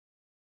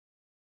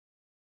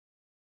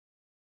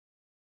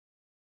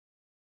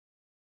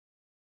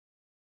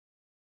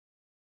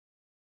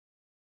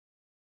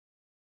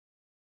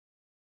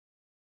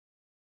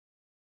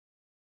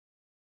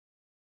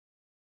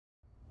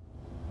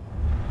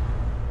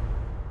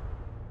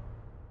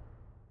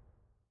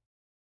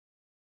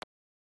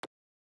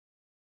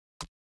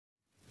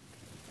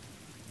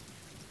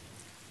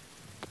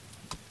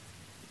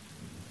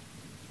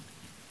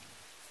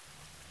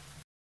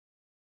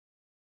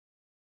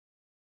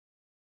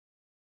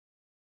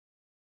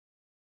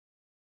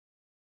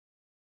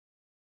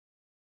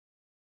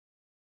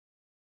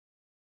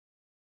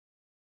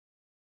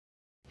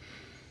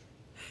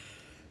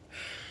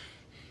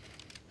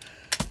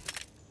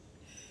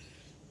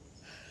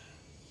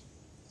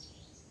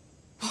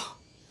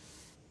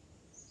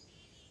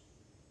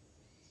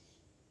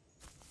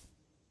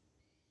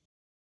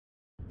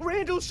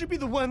Randall should be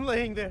the one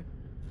laying there,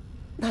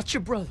 not your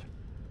brother.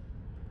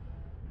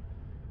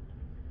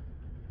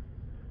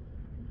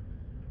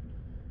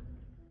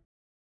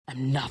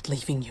 I'm not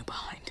leaving you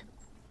behind.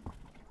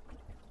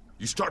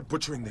 You start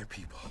butchering their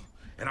people,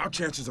 and our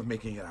chances of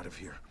making it out of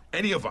here,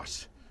 any of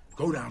us,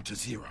 go down to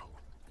 0.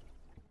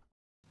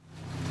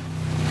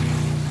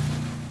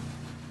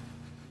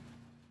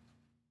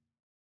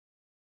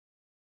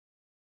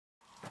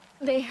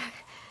 They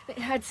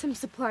had some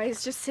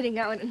supplies just sitting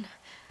out, and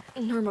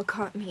Norma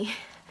caught me.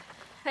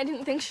 I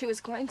didn't think she was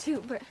going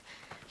to, but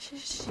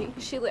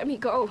she let me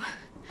go.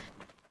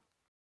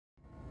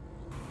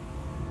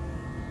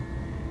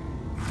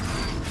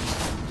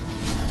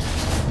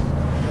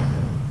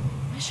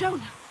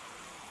 Michonne,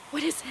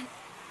 what is it?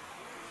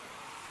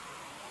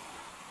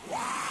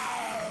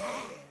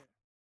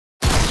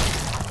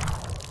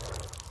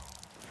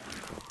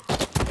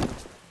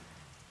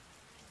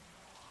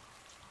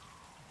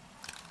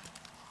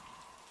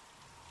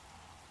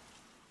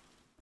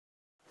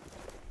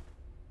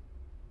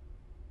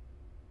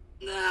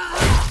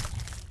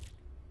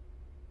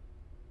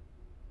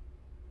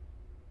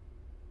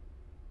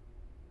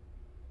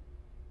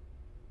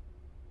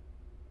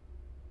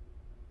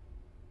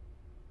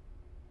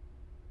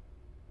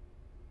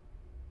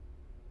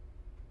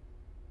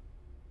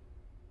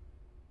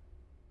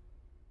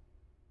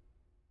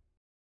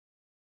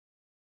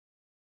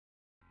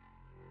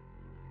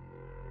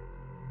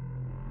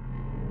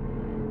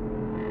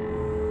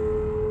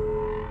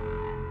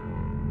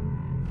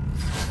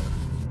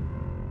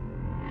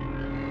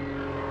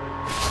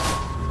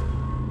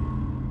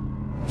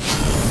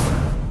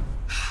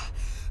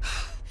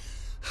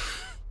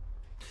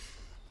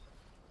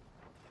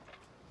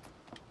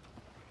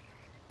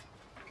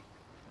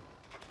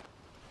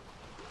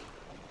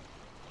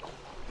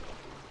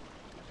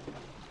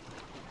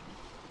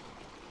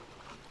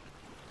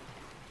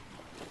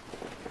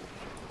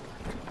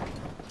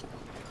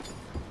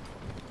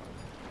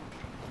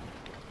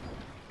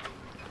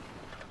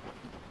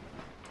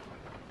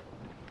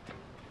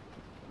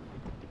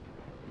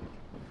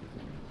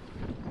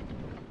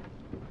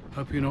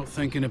 Hope you're not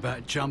thinking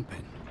about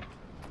jumping.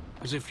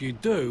 Because if you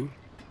do,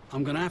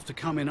 I'm gonna have to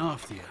come in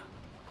after you.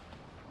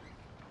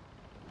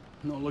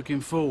 Not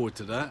looking forward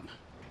to that.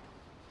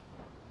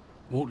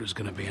 Water's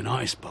gonna be an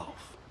ice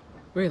bath.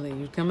 Really,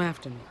 you'd come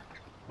after me?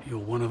 You're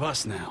one of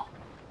us now.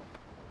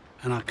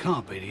 And I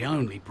can't be the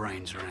only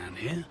brains around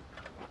here.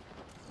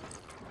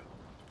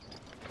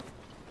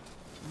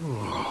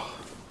 Oh,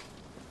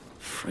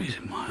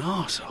 freezing my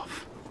arse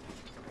off.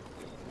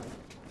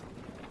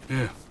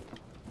 Yeah.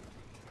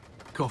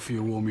 Coffee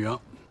will warm you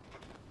up.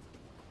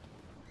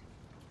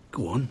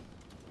 Go on.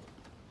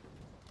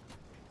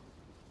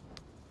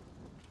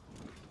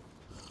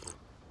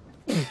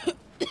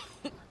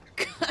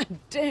 God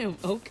damn,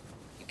 Oak.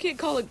 You can't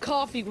call it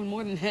coffee when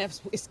more than half's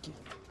whiskey.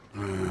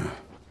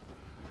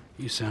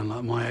 You sound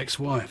like my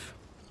ex-wife.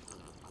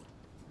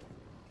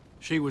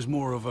 She was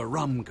more of a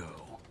rum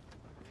girl.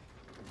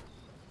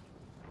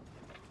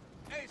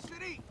 Hey,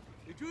 City!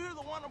 Did you hear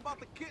the one about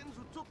the kittens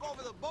who took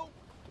over the boat?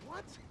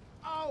 What?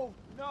 Oh,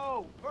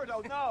 no.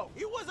 Berto, no.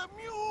 He was a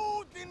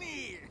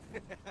mutiny!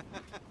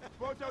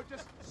 Berto,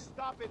 just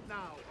stop it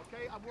now,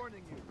 okay? I'm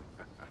warning you.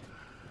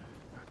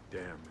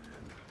 Damn, man.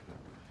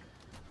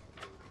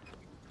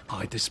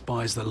 I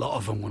despised the lot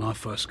of them when I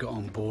first got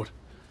on board,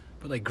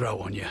 but they grow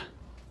on you.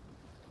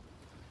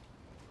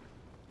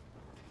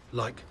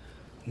 Like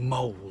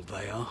mold,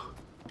 they are.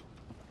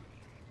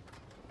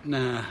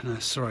 Nah,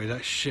 sorry,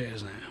 that's shit,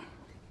 isn't it?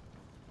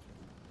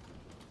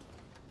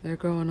 They're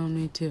growing on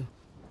me, too.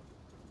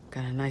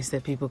 Kinda nice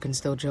that people can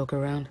still joke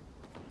around.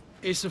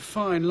 It's a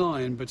fine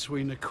line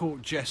between the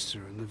court jester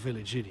and the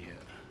village idiot.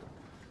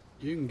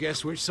 You can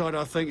guess which side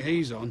I think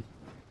he's on.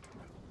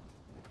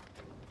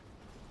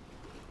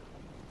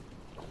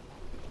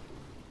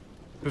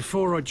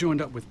 Before I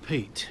joined up with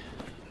Pete,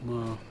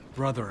 my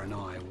brother and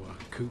I were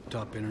cooped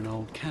up in an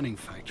old canning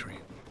factory.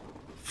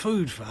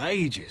 Food for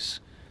ages.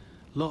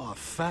 Lot of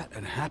fat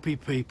and happy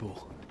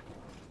people.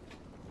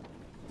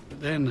 But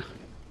then,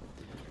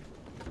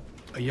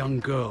 a young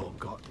girl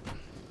got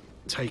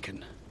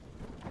taken.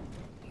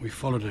 We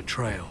followed a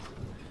trail.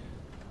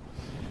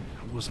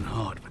 It wasn't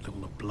hard with all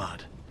the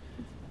blood.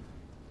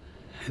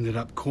 Ended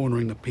up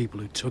cornering the people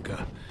who took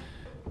her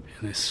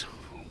in this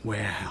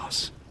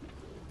warehouse.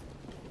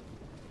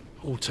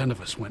 All 10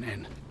 of us went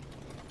in.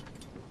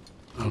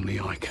 Only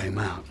I came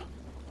out.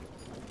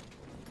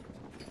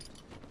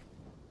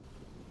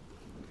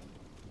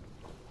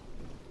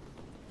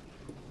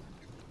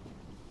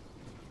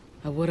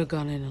 I would have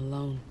gone in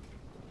alone.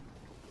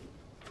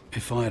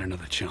 If I had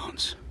another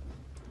chance,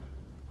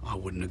 I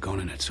wouldn't have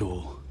gone in at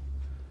all.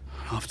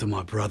 After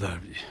my brother...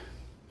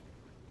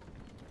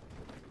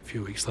 A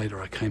few weeks later,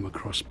 I came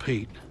across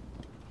Pete,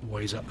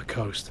 ways up the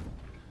coast.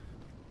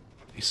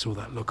 He saw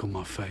that look on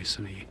my face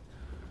and he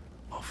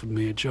offered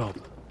me a job.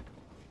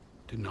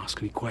 Didn't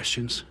ask any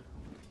questions,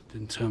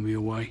 didn't turn me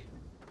away,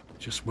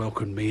 just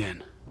welcomed me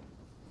in.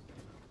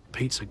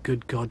 Pete's a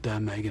good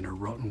goddamn egg in a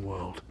rotten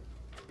world.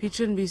 Pete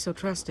shouldn't be so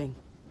trusting.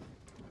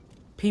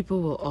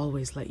 People will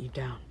always let you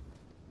down.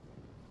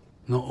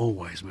 Not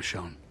always,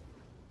 Michonne.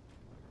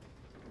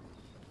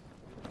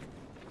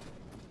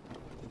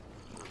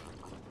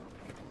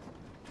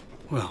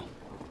 Well,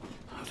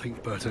 I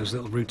think Berto's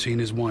little routine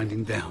is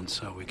winding down,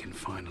 so we can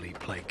finally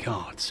play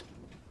cards.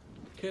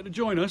 Care to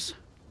join us?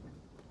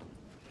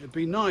 It'd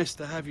be nice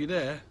to have you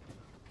there.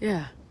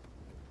 Yeah.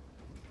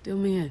 Deal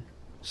me in.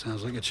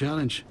 Sounds like a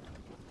challenge.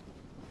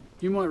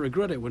 You might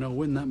regret it when I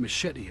win that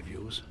machete of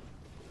yours.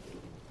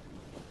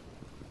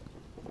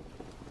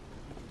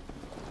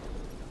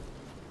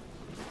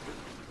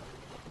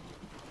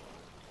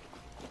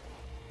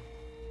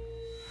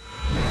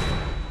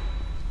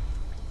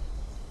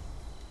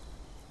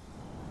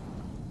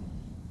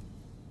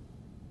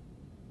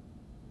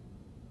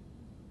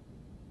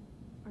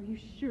 Are you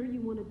sure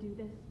you want to do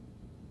this?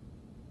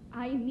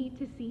 I need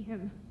to see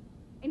him.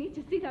 I need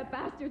to see that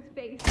bastard's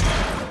face.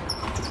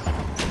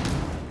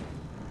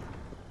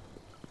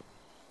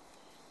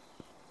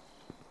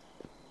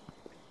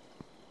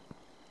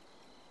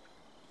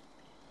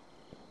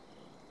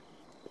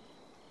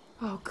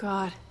 Oh,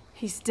 God.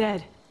 He's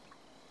dead.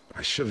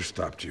 I should have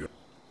stopped you.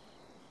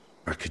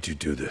 How could you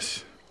do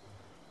this?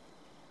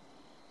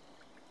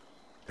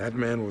 That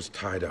man was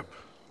tied up,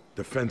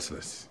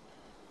 defenseless.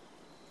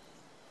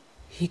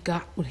 He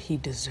got what he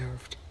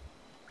deserved.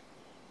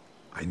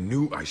 I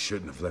knew I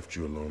shouldn't have left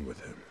you alone with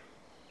him.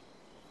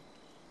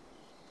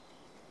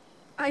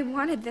 I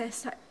wanted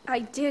this. I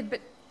did,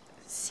 but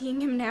seeing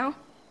him now...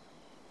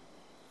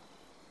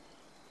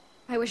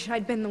 I wish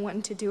I'd been the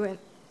one to do it.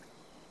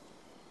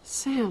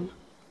 Sam.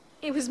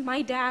 It was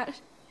my dad.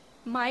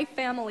 My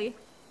family.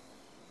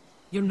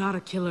 You're not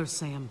a killer,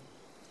 Sam.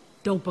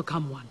 Don't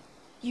become one.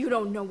 You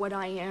don't know what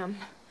I am.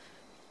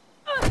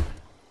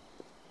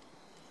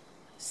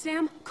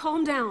 Sam,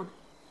 calm down.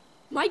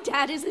 My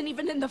dad isn't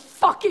even in the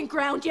fucking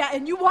ground yet,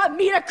 and you want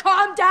me to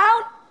calm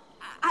down?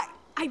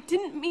 I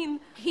didn't mean...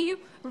 He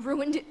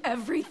ruined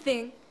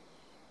everything.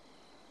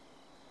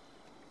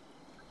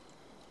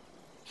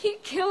 He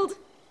killed...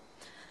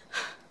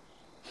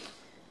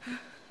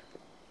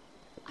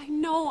 I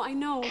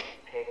know.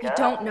 You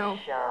don't know.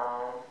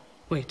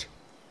 Wait.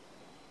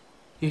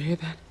 You hear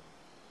that?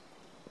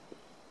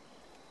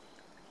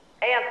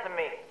 Answer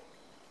me.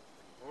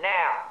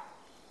 Now.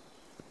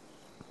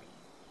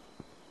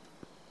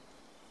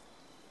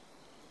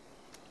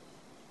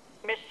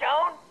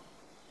 Michonne?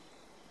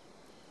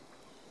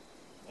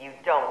 You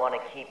don't want to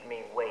keep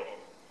me waiting.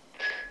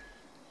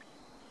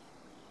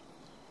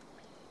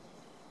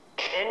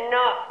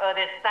 Enough of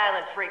this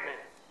silent treatment.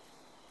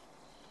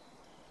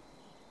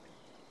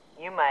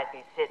 You might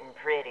be sitting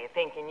pretty,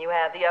 thinking you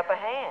have the upper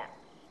hand,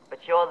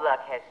 but your luck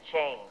has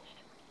changed.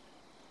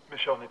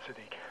 Michonne, it's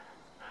Sadiq.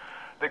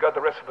 They got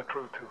the rest of the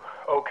crew too,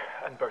 Oak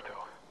and Berto.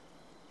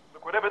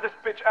 Look, whatever this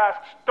bitch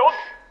asks, don't...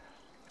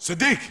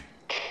 Sadiq!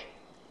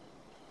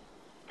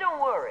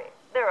 Don't worry,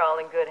 they're all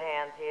in good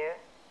hands here.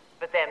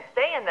 But them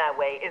staying that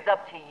way is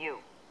up to you.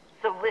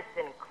 So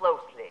listen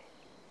closely.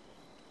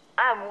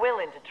 I'm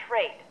willing to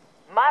trade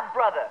my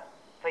brother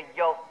for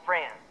your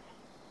friends.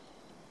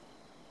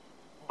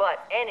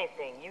 But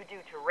anything you do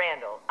to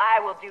Randall, I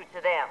will do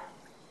to them.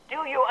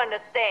 Do you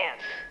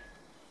understand?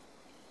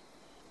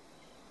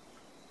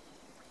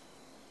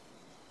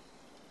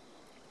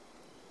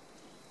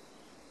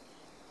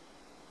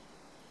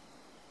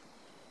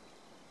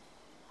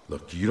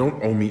 Look, you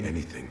don't owe me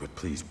anything, but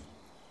please,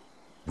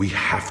 we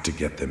have to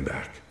get them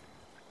back.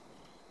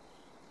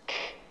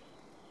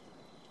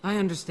 I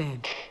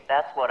understand.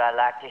 That's what I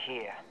like to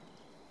hear.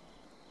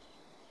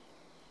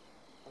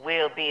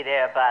 We'll be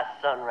there by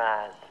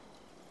sunrise.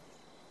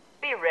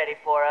 Be ready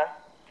for us.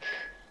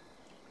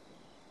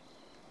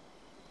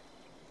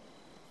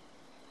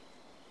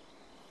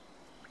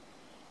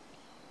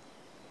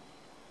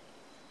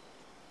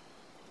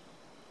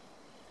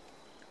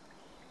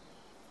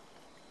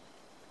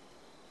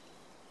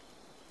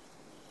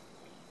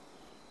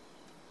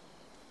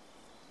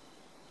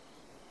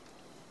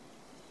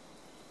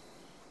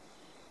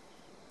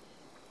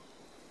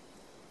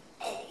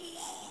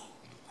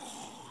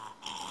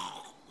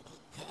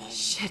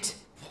 Shit.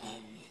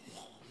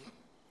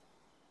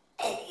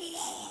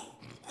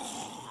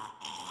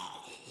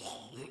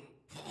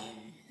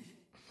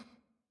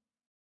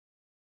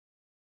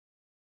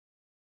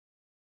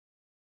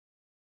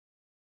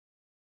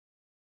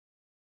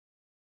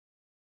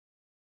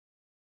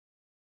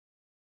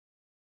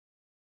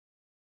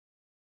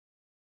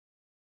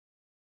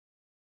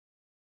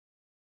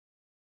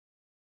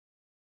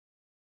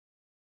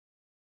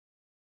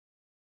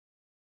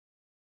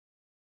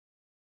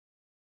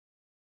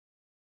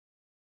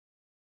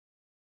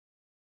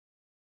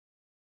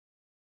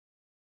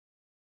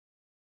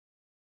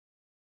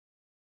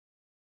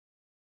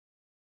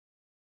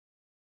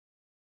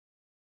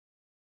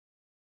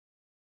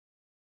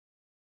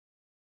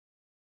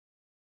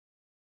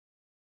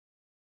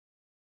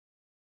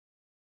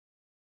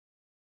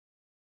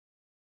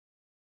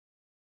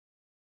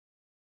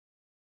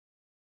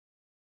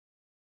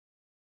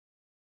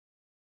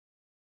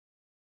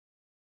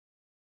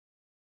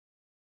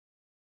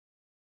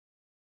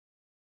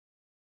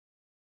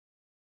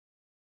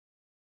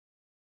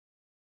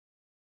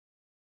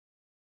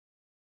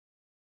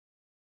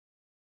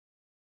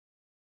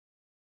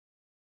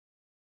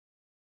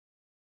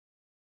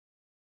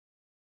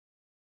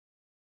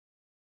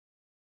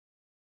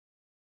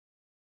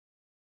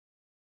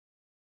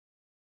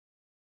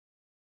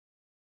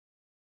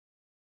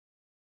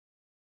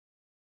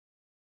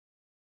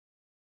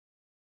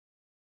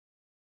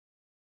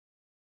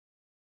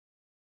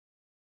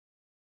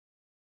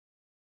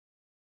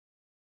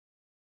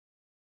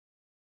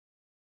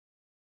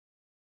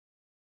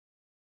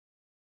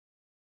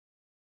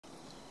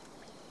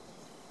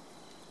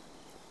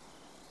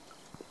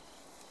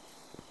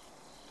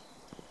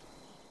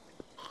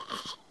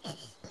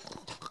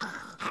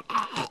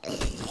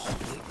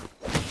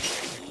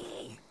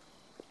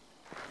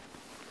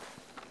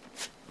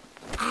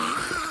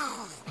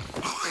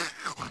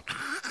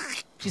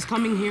 She's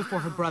coming here for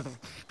her brother.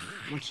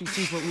 Once she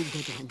sees what we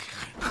did to him.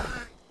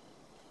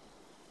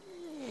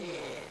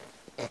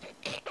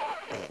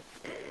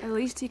 At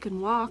least he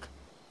can walk,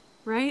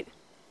 right?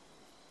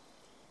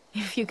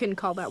 If you can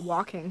call that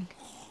walking.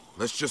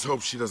 Let's just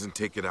hope she doesn't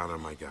take it out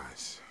on my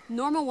guys.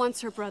 Norma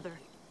wants her brother.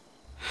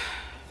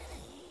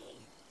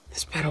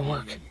 This better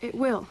work. It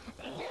will,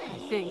 I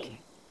think.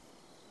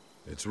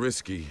 It's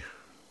risky.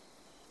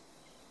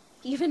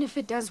 Even if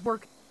it does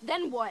work,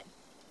 then what?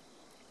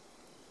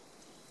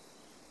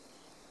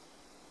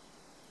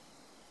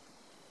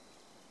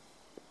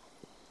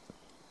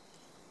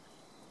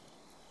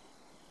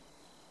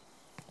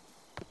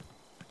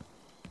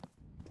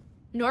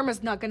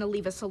 Norma's not gonna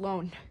leave us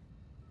alone.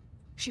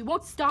 She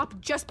won't stop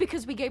just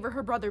because we gave her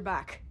her brother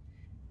back.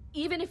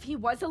 Even if he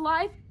was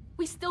alive,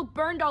 we still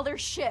burned all their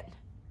shit.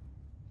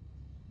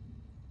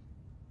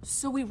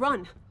 So we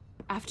run.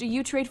 After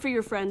you trade for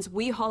your friends,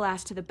 we haul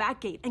ass to the back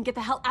gate and get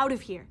the hell out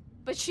of here.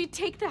 But she'd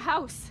take the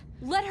house.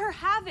 Let her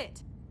have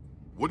it!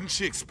 Wouldn't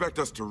she expect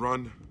us to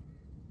run?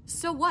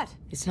 So what?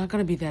 It's not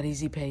gonna be that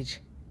easy,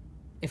 Paige.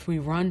 If we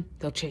run,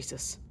 they'll chase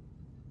us.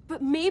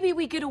 But maybe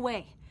we get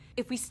away.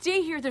 If we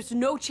stay here, there's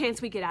no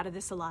chance we get out of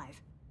this alive.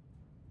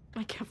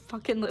 I can't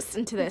fucking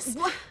listen to this.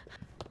 What?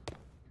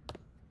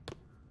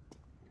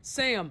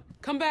 Sam,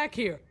 come back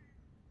here.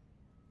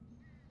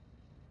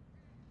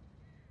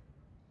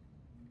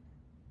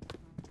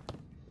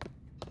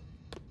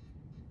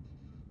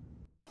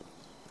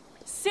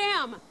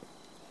 Sam!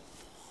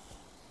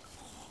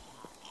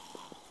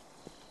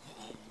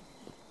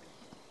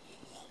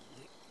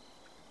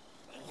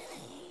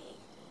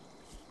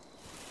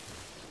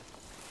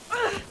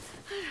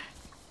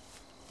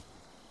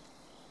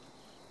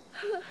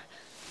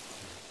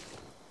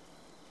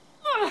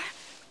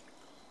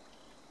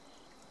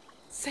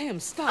 Sam,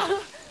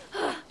 stop.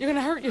 You're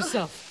gonna hurt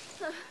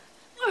yourself.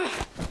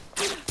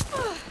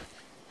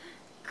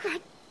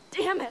 God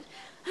damn it.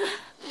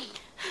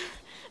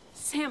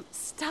 Sam,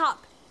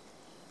 stop.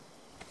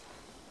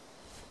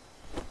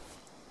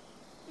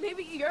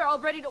 Maybe you're all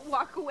ready to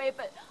walk away,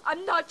 but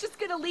I'm not just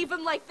gonna leave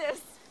him like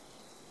this.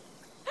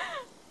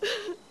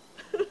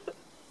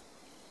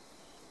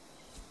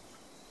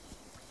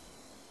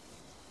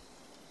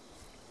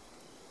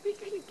 We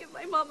couldn't give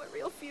my mom a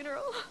real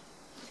funeral.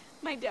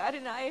 My dad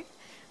and I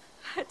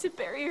had to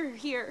bury her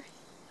here.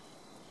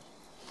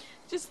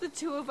 Just the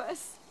two of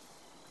us.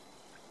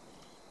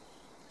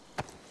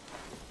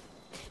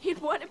 He'd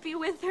want to be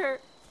with her.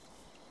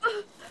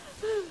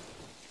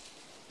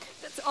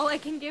 That's all I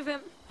can give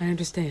him. I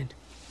understand.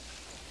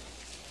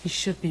 You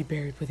should be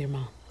buried with your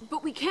mom.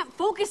 But we can't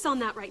focus on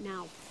that right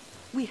now.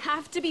 We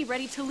have to be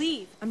ready to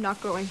leave. I'm not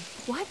going.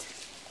 What?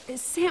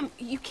 Sam,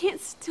 you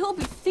can't still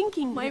be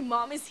thinking. My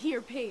mom is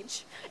here,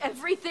 Paige.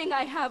 Everything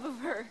I have of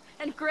her.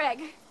 And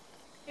Greg.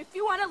 If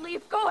you want to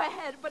leave, go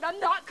ahead, but I'm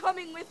not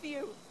coming with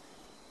you.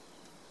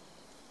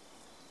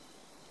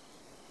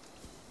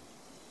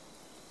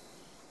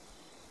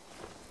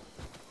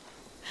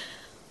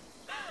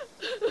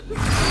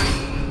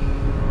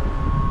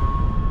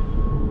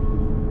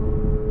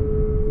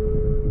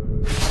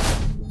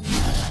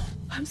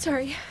 I'm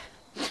sorry.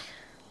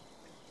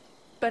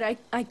 But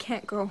I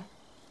can't go.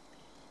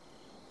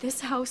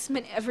 This house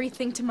meant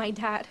everything to my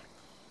dad.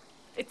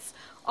 It's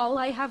all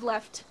I have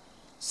left.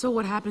 So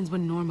what happens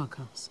when Norma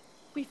comes?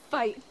 We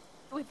fight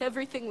with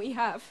everything we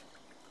have.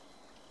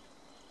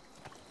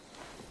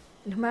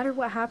 No matter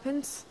what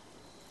happens,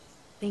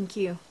 thank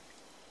you.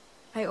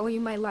 I owe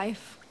you my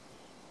life.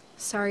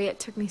 Sorry it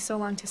took me so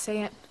long to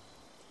say it.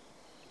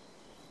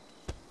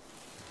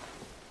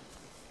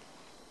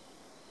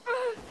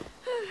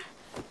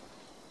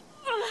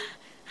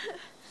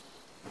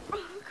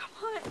 Come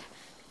on.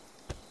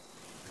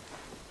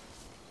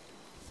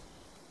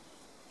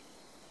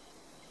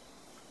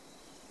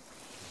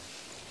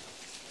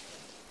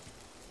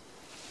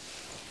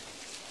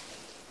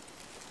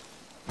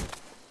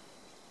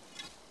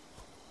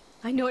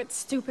 I know it's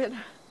stupid,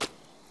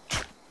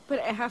 but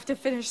I have to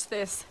finish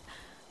this.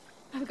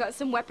 I've got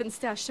some weapons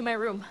stashed in my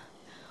room.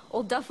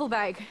 Old duffel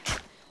bag.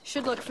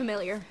 Should look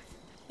familiar.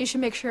 You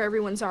should make sure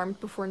everyone's armed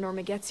before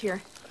Norma gets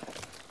here.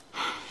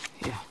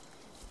 Yeah.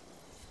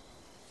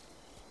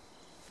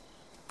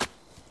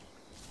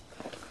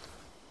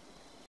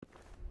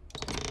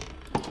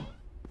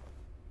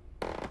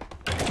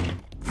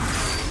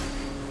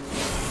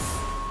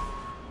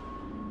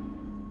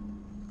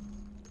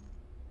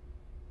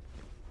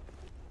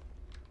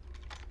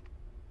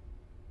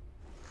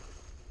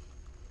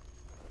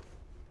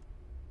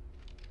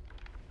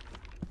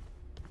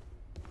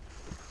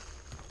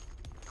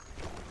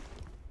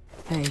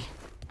 Hey.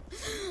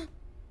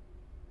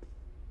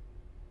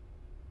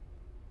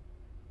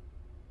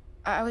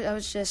 I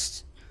was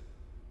just...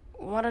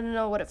 wanted to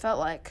know what it felt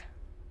like.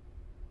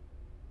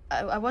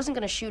 I wasn't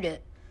gonna shoot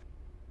it.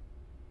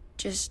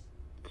 Just...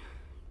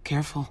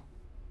 Careful.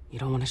 You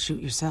don't want to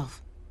shoot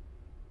yourself.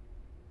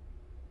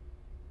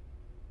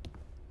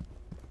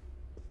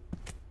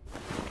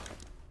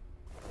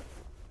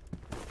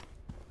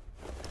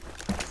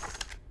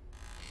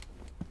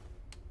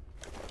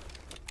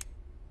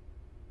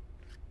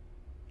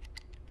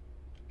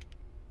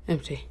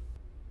 Empty.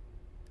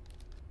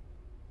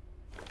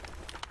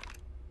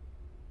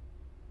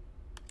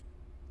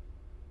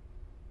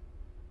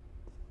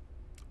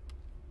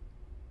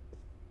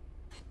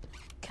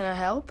 Can I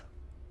help?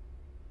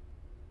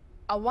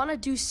 I want to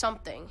do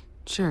something.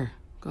 Sure,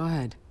 go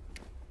ahead.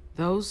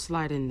 Those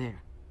slide in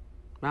there.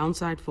 Round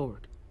side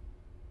forward.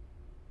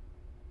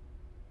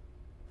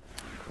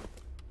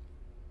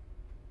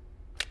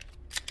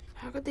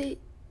 How could they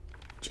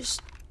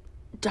just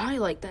die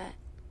like that?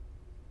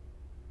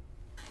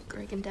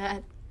 Greg and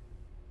Dad.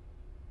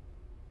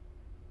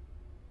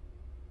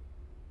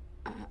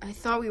 I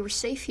thought we were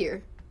safe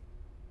here.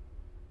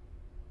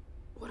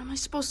 What am I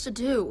supposed to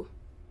do?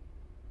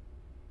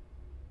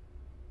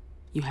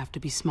 You have to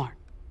be smart.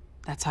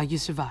 That's how you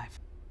survive.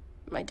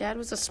 My dad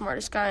was the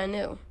smartest guy I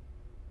knew.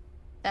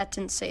 That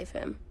didn't save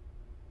him.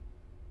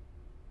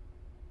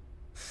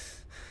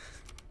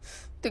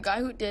 The guy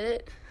who did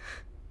it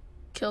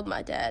killed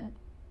my dad.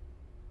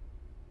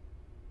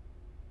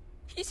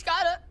 He's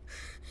gotta...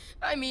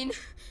 I mean...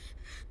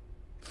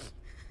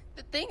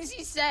 The things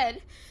he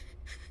said...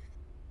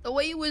 The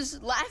way he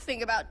was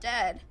laughing about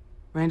Dad.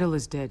 Randall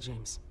is dead,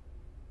 James.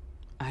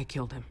 I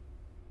killed him.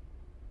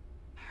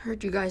 I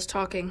heard you guys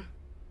talking.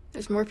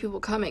 There's more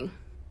people coming.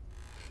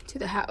 To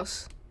the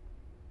house.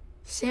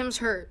 Sam's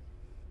hurt.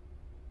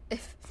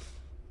 If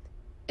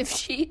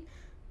she...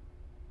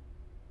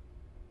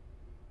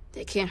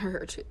 They can't hurt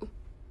her too.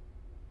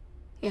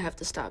 You have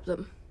to stop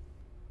them.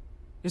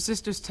 Your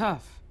sister's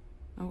tough.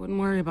 I wouldn't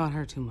worry about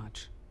her too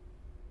much.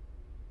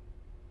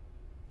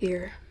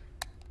 Here.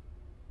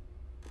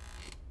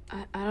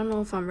 I don't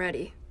know if I'm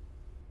ready.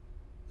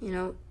 You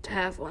know, to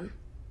have one.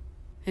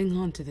 Hang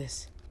on to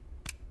this.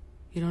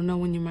 You don't know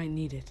when you might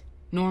need it.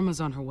 Norma's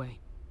on her way.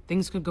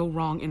 Things could go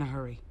wrong in a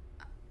hurry.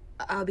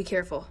 I'll be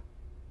careful.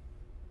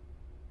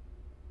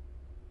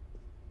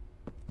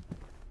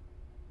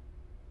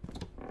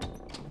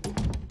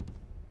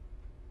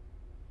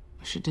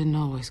 Wish it didn't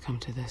always come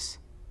to this.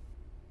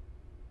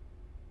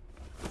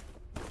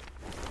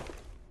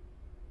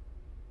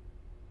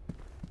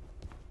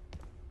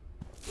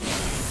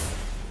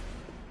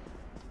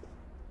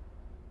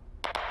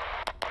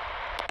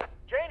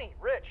 Janie,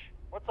 Rich,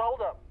 what's the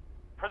hold up?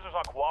 Prisoner's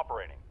not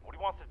cooperating. What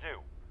he wants to do?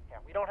 Yeah,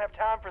 we don't have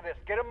time for this.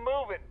 Get him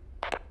moving.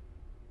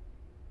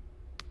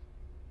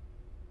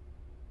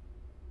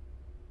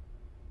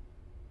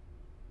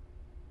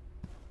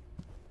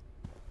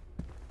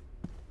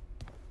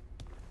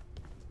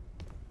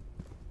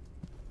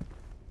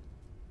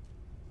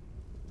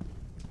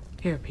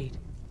 Here, Pete.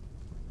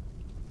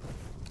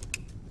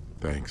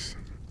 Thanks.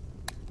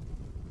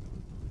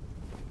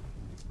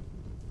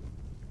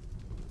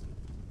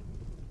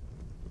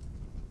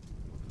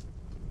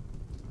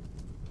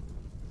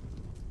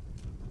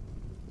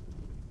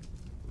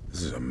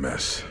 This is a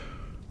mess.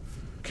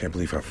 Can't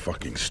believe how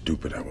fucking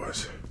stupid I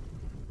was.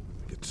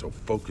 I get so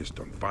focused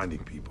on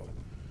finding people.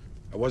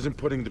 I wasn't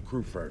putting the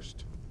crew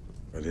first.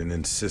 I didn't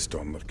insist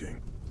on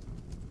looking.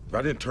 If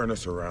I didn't turn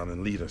us around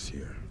and lead us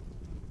here.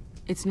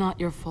 It's not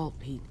your fault,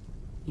 Pete.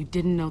 You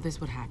didn't know this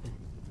would happen.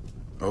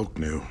 Oak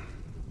knew.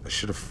 I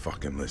should have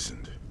fucking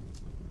listened.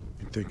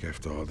 You'd think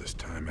after all this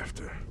time,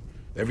 after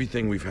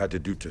everything we've had to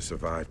do to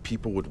survive,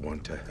 people would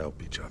want to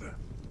help each other.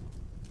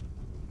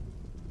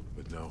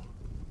 But no.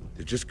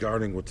 They're just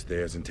guarding what's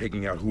theirs and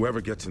taking out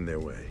whoever gets in their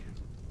way.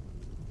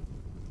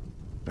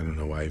 I don't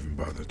know why I even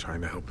bother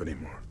trying to help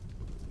anymore.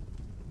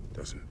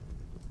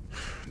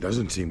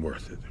 Doesn't seem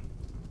worth it.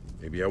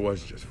 Maybe I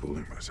was just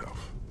fooling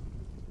myself.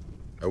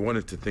 I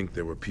wanted to think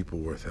there were people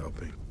worth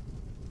helping.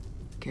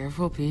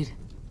 Careful, Pete.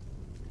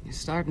 You're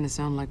starting to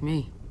sound like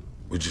me.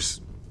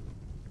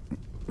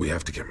 We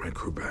have to get my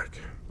crew back.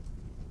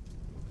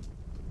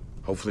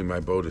 Hopefully my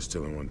boat is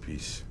still in one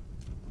piece.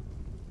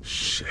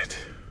 Shit.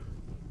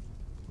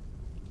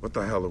 What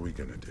the hell are we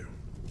gonna do?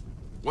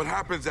 What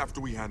happens after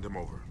we hand him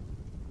over?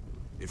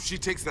 If she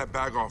takes that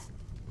bag off...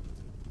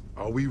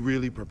 Are we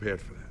really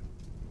prepared for that?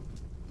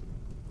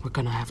 We're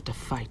gonna have to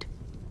fight.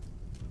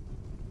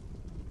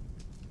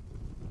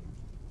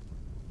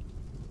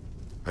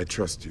 I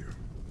trust you.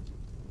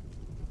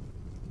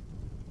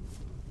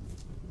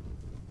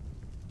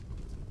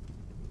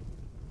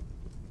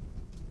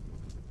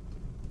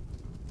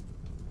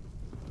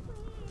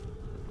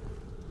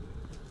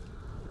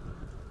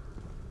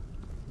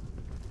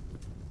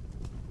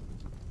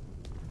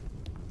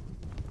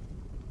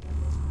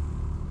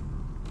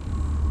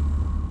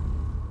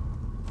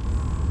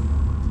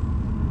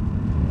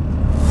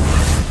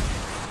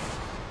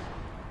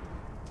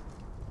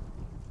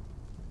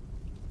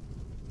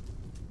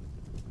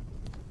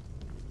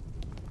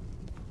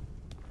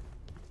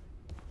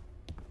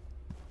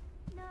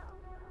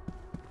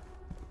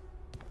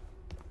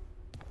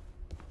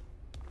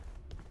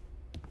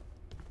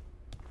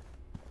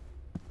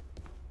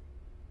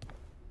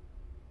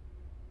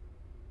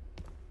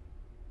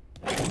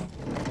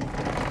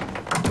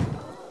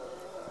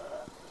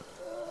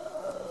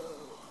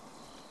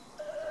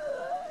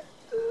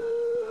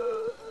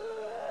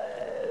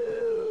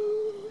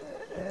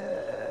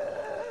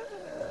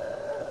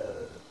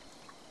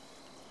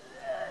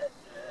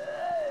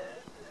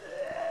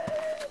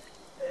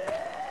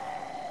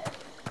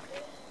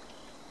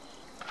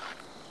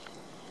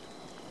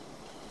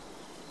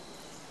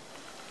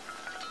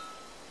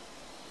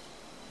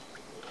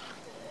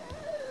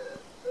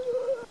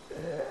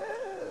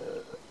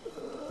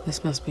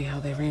 This must be how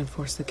they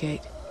reinforce the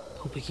gate.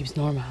 Hope it keeps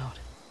Norma out.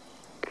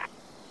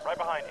 Right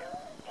behind you.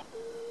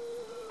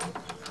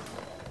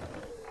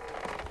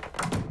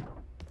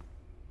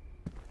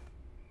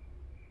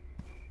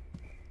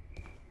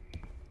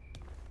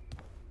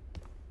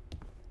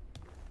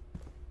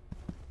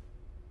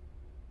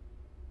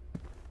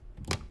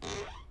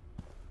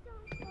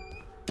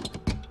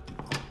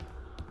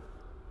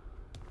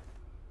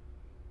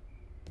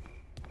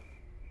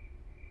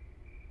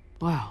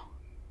 Wow.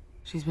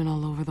 She's been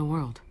all over the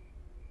world.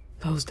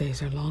 Those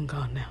days are long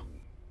gone now.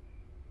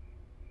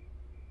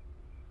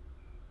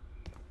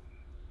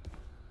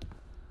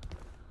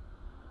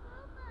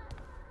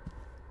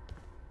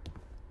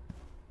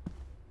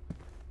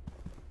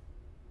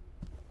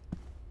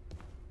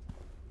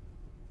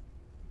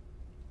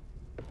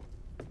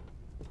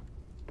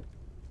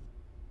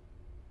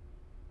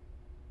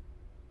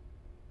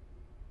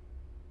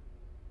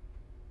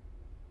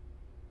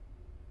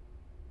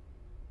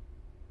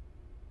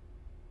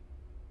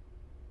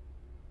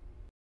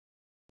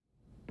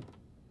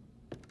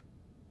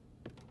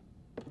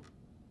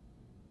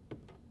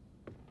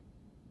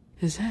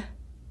 Is that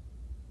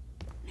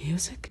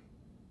music?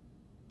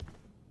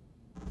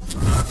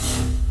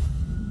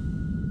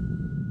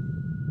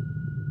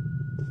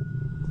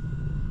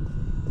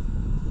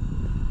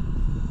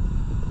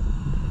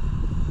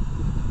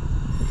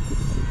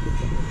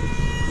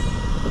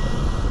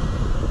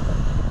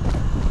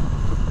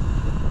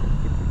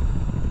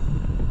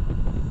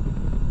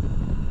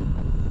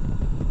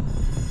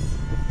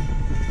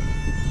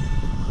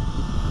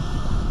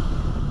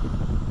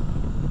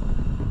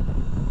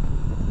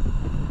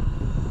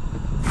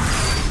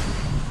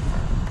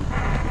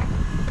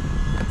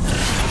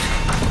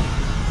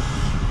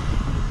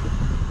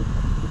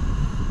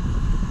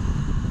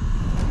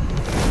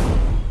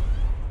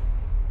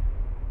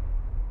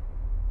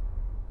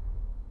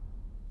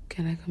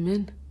 Can I come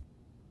in?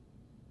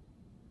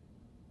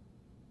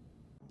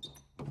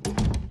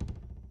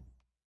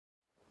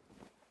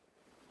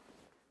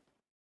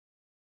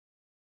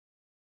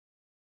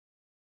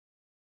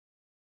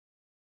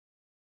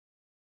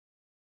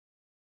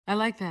 I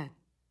like that.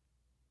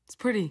 It's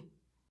pretty.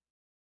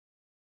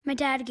 My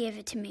dad gave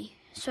it to me,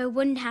 so I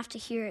wouldn't have to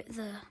hear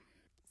the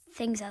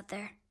things out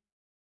there.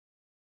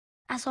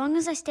 As long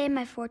as I stay in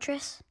my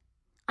fortress,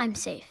 I'm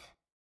safe.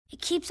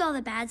 It keeps all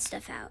the bad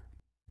stuff out.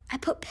 I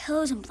put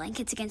pillows and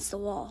blankets against the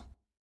wall.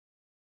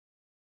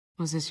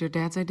 Was this your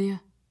dad's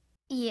idea?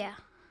 Yeah.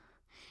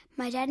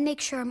 My dad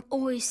makes sure I'm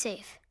always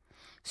safe,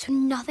 so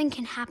nothing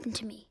can happen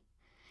to me.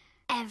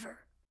 Ever.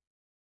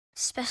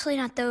 Especially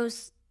not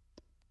those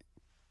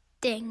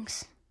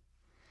things.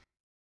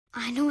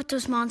 I know what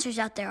those monsters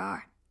out there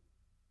are.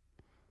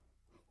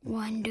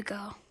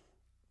 Wendigo.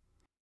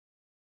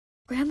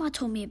 Grandma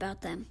told me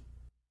about them.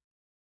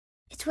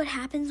 It's what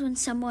happens when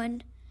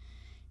someone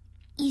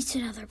eats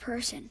another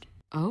person.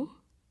 Oh?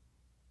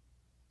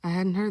 I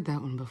hadn't heard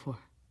that one before.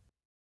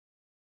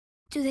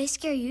 Do they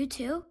scare you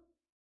too?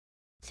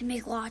 They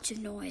make lots of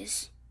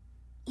noise,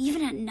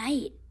 even at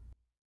night.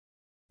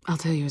 I'll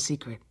tell you a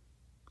secret.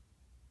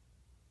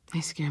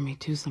 They scare me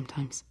too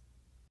sometimes.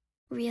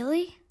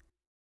 Really?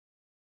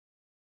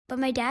 But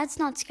my dad's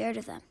not scared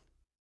of them.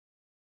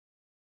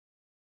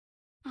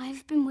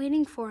 I've been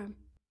waiting for him.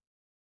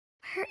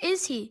 Where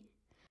is he?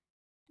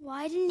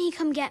 Why didn't he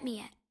come get me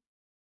yet?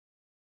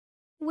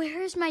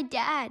 Where's my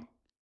dad?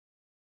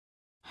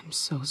 I'm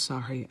so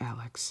sorry,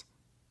 Alex.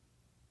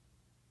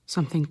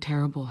 Something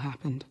terrible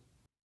happened.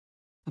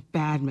 A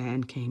bad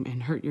man came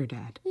and hurt your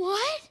dad.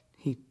 What?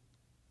 He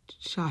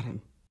shot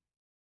him.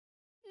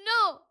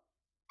 No!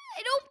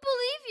 I don't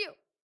believe you!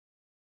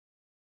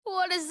 I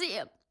want to see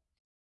him.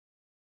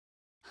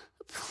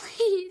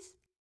 Please.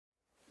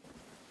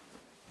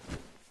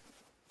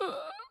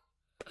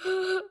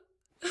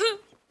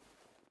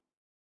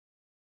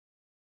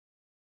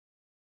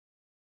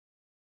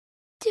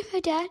 Did my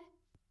dad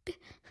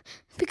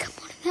become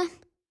one of them?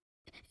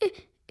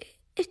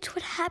 It's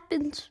what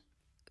happens,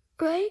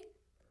 right?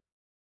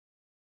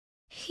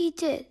 He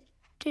did,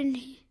 didn't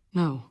he?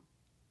 No.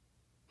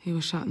 He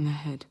was shot in the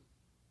head.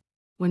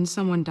 When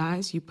someone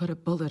dies, you put a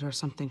bullet or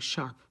something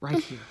sharp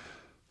right here.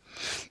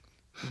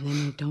 And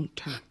then you don't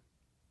turn.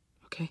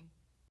 Okay?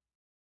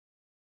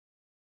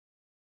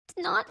 It's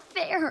not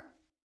fair.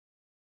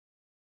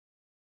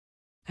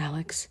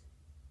 Alex,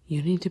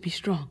 you need to be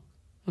strong,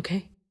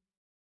 okay?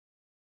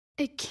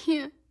 I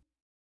can't.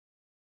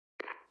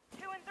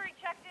 2 and 3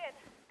 checked in.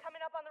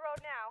 Coming up on the road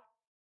now.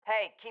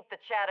 Hey, keep the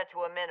chatter to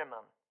a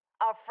minimum.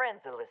 Our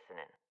friends are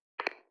listening.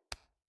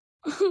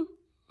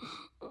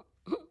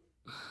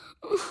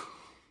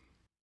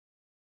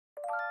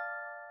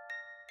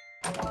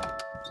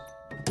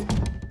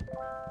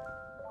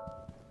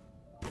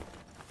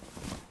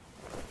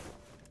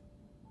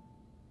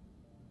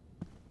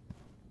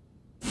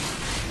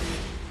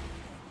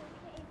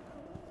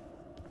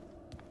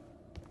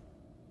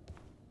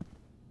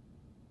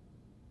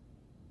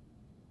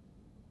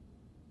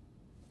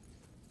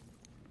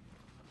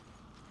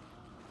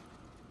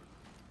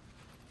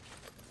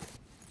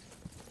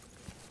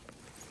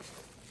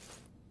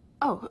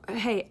 Oh,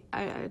 hey,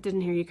 I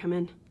didn't hear you come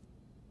in.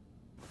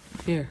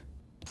 Here.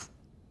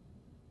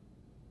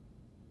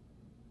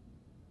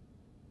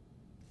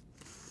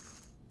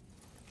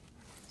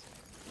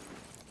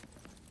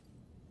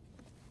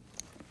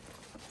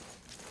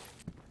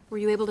 Were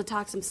you able to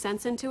talk some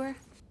sense into her?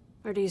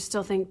 Or do you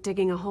still think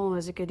digging a hole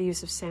is a good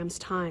use of Sam's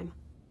time?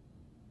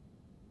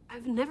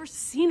 I've never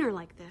seen her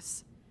like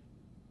this.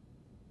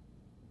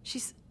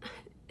 She's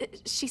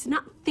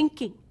not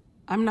thinking.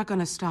 I'm not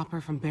gonna stop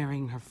her from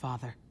burying her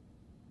father.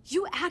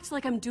 You act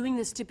like I'm doing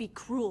this to be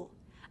cruel.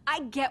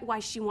 I get why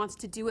she wants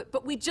to do it,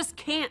 but we just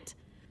can't.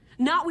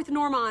 Not with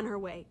Norma on her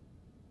way.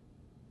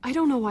 I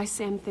don't know why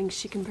Sam thinks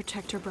she can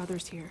protect her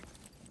brothers here.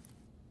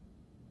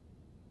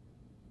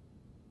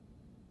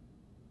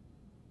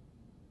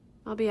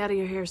 I'll be out of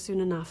your hair soon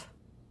enough.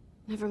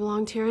 Never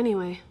belonged here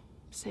anyway.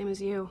 Same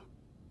as you.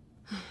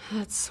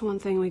 That's one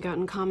thing we got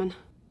in common.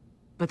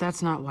 But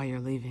that's not why you're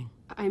leaving.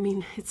 I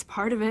mean, it's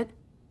part of it.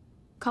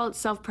 Call it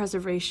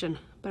self-preservation,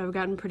 but I've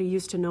gotten pretty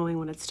used to knowing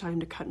when it's time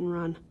to cut and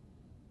run.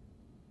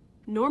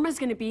 Norma's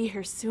gonna be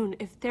here soon.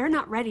 If they're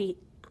not ready,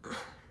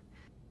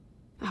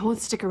 I won't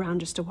stick around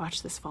just to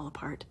watch this fall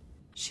apart.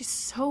 She's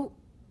so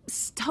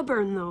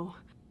stubborn, though.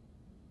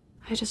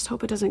 I just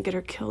hope it doesn't get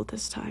her killed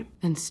this time.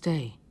 Then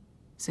stay.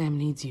 Sam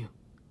needs you.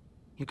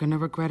 You're gonna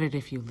regret it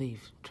if you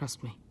leave,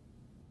 trust me.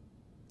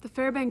 The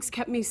Fairbanks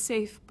kept me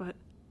safe, but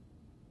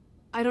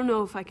I don't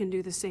know if I can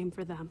do the same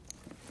for them.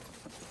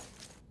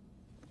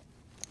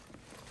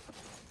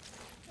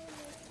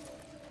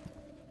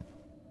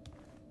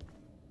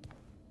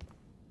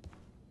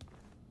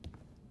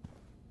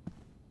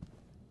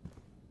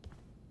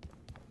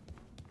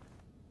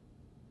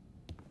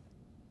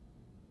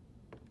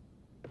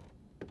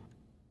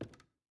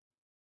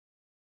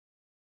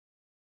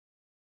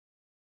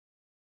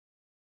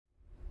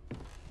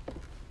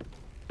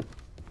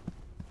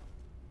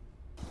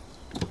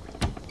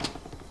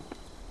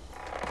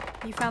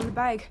 You found the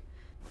bag.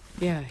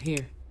 Yeah,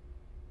 here.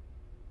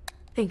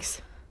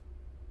 Thanks.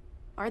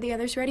 Are the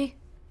others ready?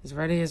 As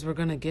ready as we're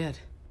gonna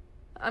get.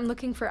 I'm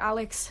looking for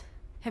Alex.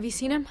 Have you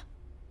seen him?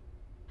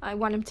 I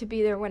want him to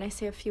be there when I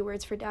say a few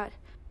words for Dad.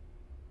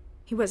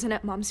 He wasn't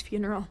at Mom's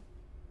funeral.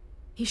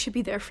 He should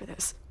be there for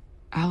this.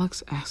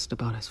 Alex asked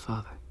about his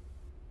father.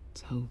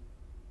 So,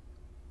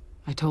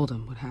 I told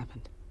him what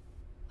happened.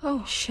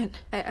 Oh, shit.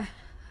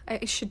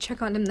 I should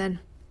check on him then.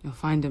 You'll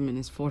find him in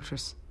his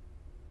fortress.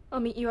 I'll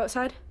meet you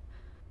outside.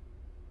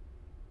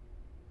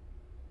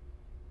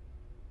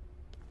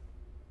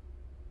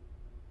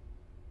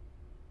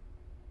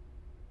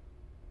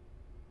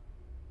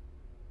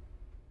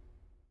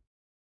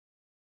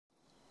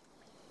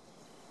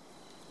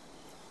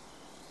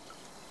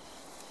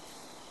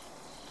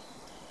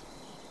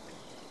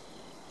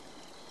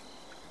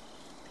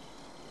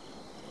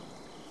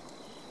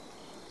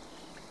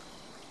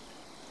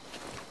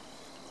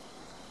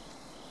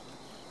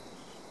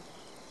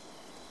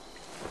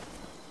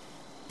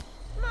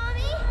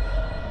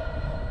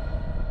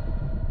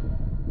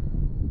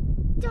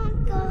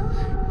 Don't go.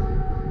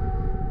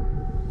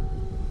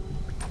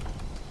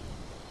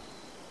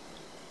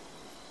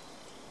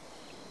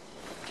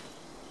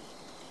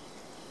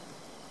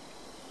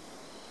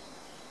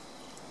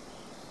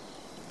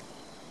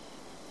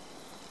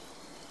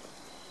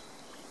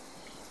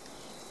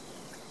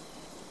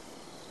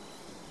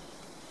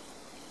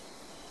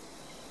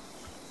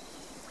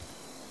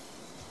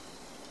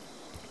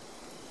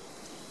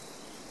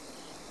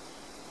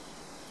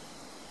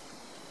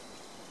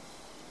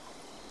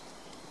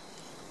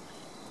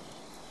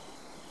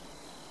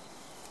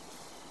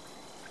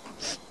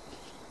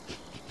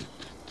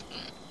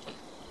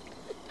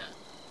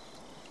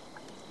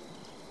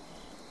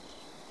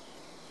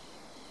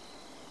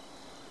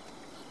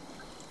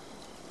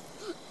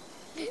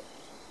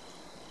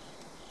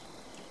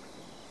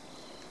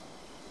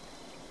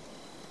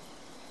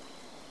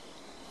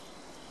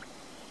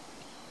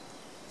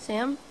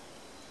 Sam?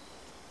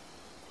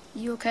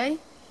 You okay?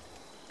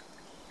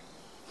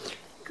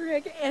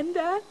 Greg and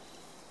Dad?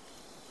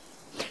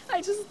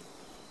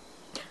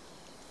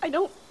 I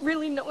don't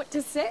really know what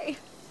to say.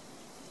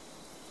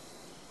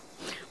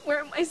 Where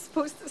am I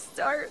supposed to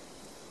start?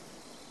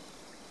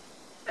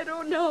 I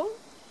don't know.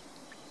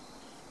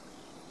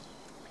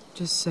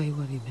 Just say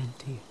what he meant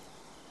to you.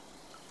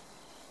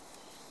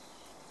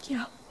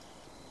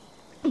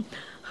 Yeah.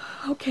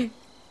 Okay.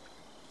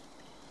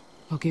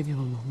 I'll give you a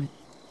moment.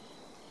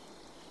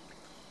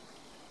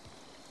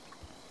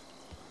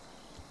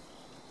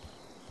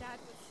 Dad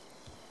was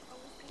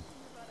always thinking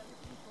about other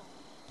people.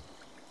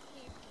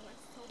 He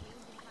once told me he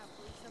didn't have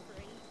Lisa for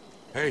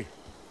anything. Hey,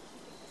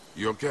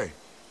 you okay?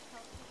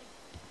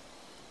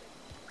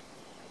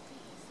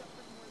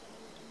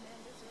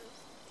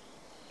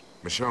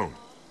 Michonne.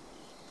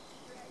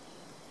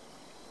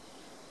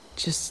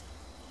 Just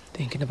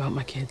thinking about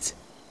my kids.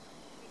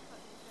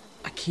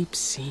 I keep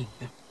seeing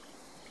them.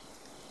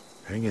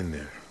 Hang in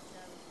there.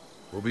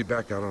 We'll be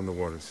back out on the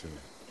water soon.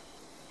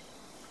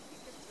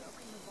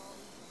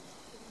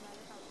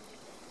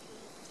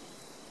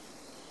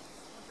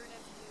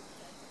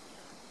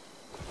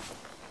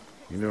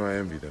 You know I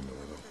envy them a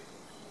little.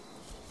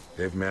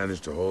 They've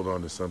managed to hold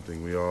on to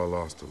something we all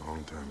lost a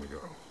long time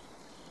ago.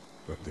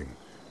 Something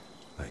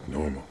like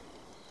normal.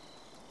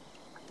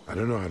 I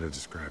don't know how to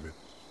describe it.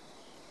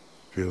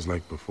 Feels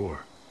like before.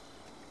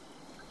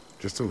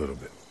 Just a little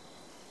bit.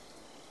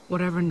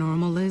 Whatever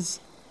normal is,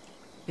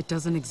 it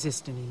doesn't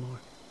exist anymore.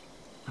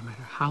 No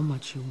matter how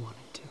much you want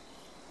it to.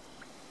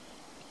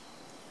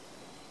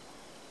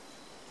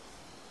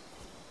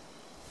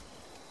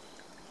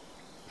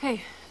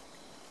 Hey,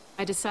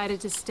 I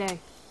decided to stay.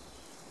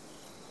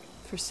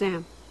 For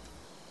Sam.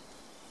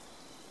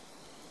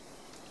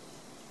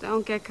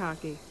 Don't get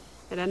cocky.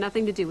 It had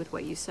nothing to do with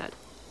what you said.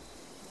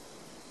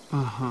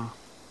 Uh-huh.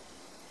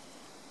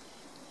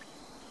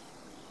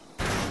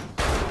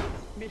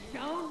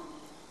 Michonne?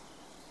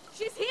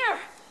 She's here!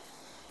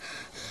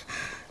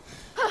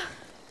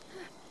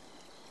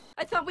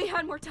 I thought we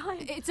had more time.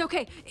 It's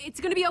okay. It's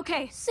gonna be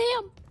okay.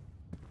 Sam!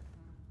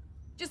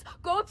 Just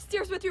go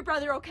upstairs with your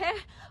brother, okay?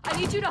 I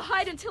need you to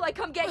hide until I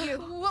come get you.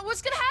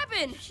 What's gonna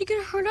happen? She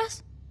gonna hurt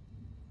us?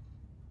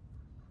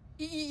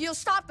 You'll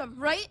stop them,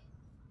 right?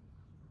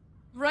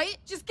 Right?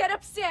 Just get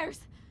upstairs.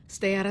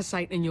 Stay out of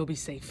sight and you'll be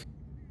safe.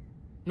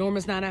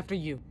 Norma's not after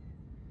you.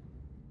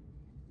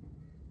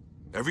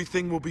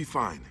 Everything will be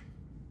fine.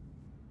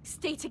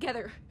 Stay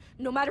together,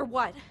 no matter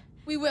what.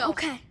 We will.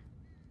 Okay.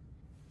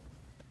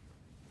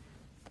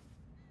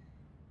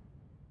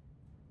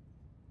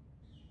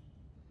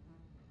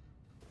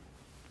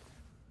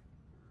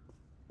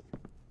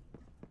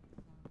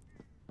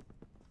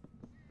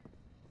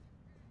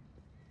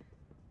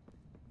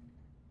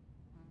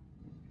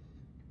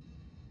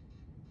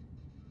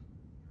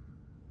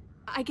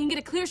 I can get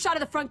a clear shot of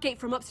the front gate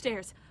from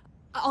upstairs.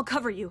 I'll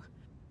cover you.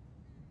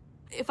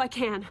 If I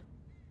can.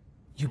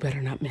 You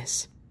better not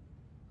miss.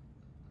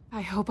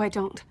 I hope I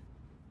don't.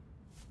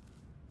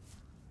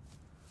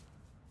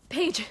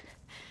 Paige,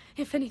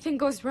 if anything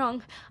goes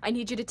wrong, I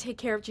need you to take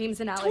care of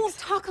James and Alex. Don't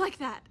talk like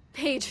that.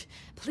 Paige,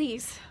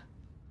 please.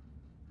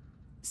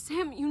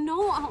 Sam, you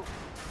know I'll...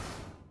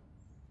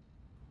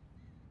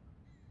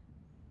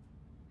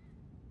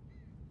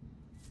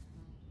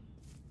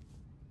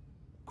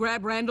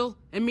 Grab Randall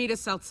and meet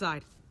us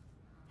outside.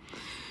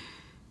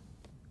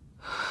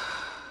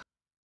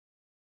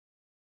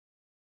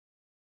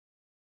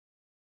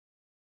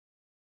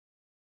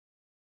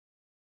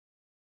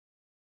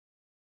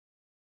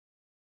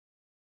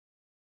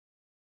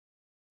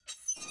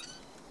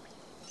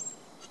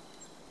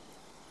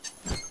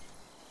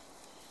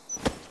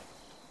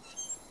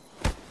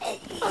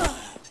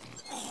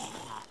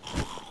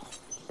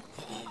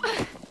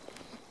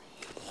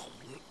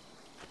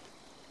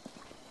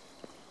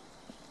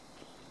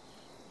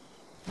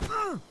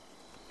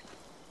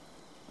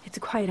 It's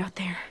quiet out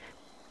there.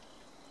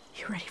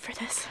 You ready for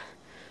this?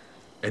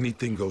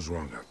 Anything goes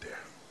wrong out there,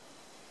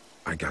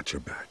 I got your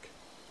back.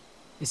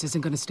 This isn't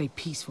gonna stay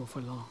peaceful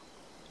for long.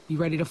 Be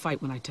ready to fight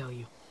when I tell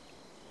you.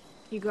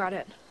 You got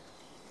it.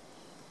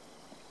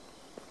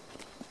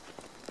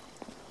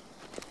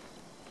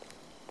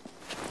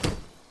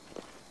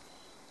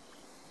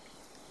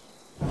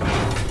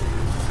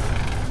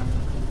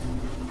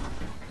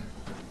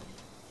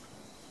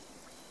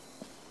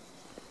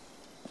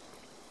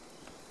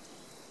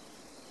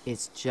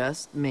 It's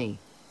just me.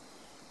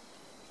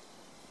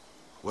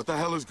 What the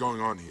hell is going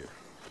on here?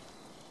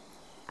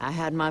 I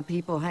had my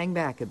people hang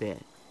back a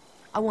bit.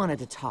 I wanted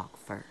to talk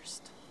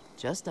first.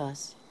 Just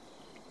us.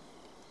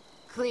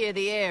 Clear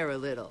the air a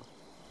little.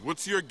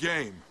 What's your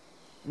game?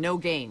 No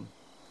game.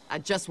 I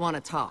just want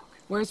to talk.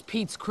 Where's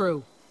Pete's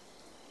crew?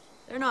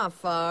 They're not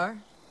far.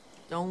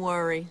 Don't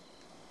worry.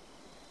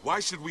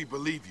 Why should we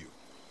believe you?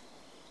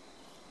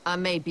 I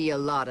may be a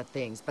lot of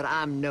things, but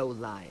I'm no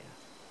liar.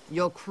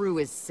 Your crew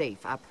is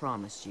safe, I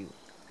promise you.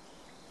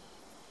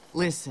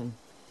 Listen,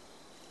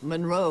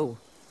 Monroe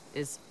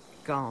is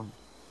gone.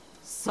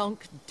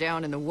 Sunk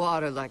down in the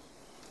water like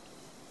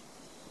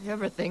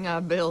everything I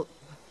built.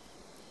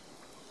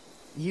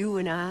 You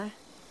and I,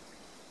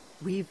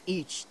 we've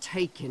each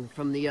taken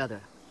from the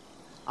other.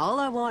 All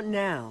I want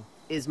now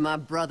is my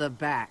brother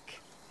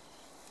back.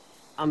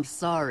 I'm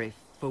sorry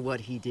for what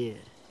he did.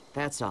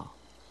 That's all.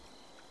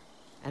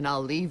 And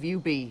I'll leave you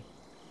be.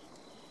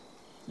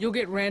 You'll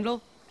get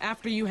Randall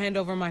after you hand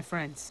over my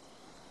friends.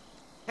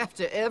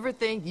 After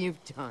everything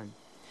you've done,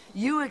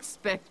 you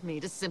expect me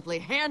to simply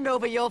hand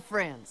over your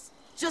friends,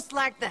 just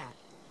like that?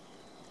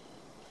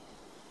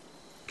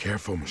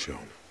 Careful,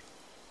 Michonne.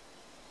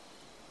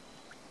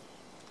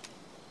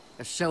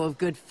 A show of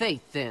good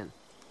faith, then.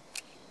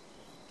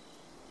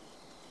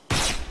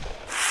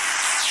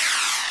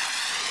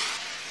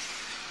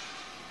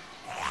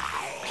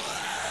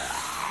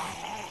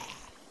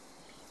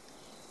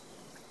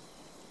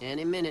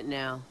 Any minute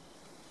now.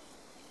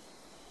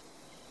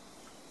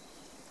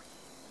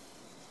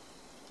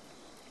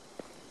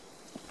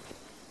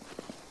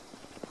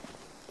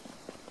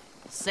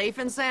 Safe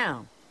and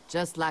sound,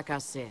 just like I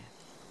said.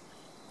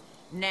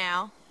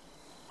 Now,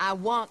 I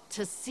want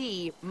to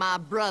see my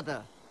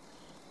brother.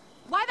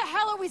 Why the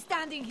hell are we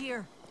standing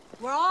here?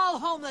 We're all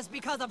homeless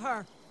because of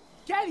her.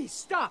 Daddy,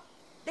 stop!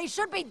 They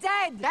should be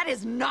dead! That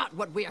is not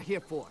what we are here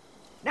for.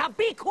 Now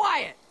be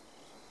quiet!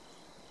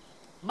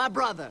 My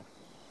brother,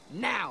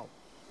 now.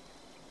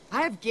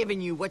 I have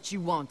given you what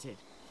you wanted.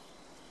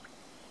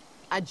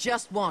 I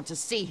just want to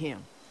see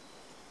him.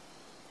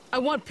 I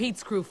want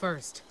Pete's crew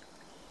first.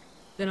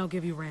 Then I'll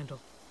give you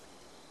Randall.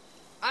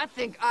 I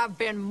think I've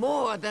been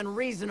more than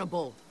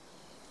reasonable.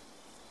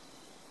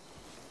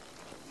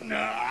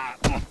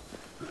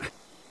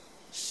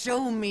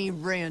 Show me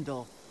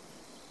Randall.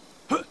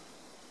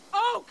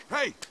 Oak!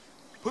 Hey!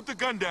 Put the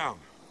gun down.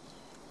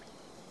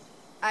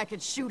 I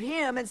could shoot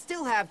him and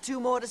still have 2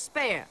 more to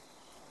spare.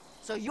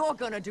 So you're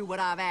gonna do what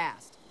I've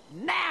asked.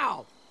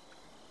 Now!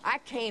 I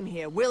came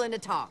here willing to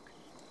talk.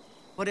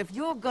 But if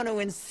you're gonna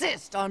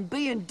insist on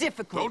being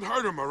difficult... Don't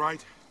hurt him, all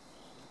right?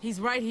 He's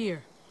right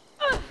here.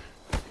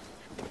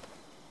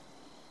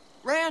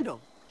 Randall,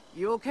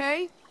 you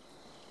okay?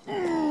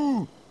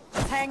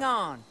 Just hang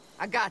on.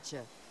 I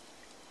gotcha.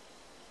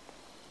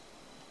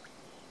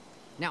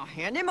 Now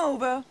hand him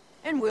over,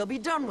 and we'll be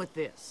done with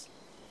this.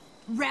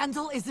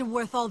 Randall isn't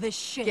worth all this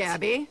shit.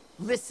 Gabby,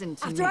 listen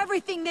to me. After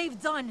everything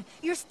they've done,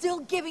 you're still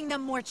giving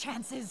them more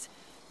chances.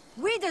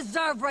 We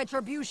deserve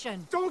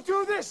retribution. Don't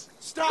do this!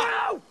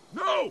 Stop!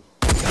 No!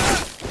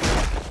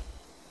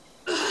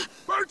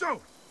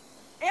 Berto!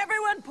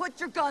 Everyone put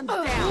your guns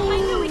down. I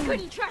knew we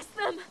couldn't trust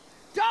them.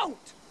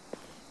 Don't!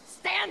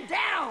 Stand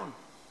down!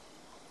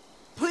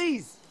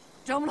 Please,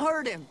 don't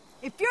hurt him.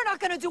 If you're not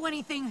gonna do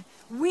anything,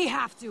 we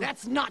have to.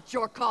 That's not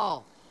your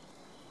call.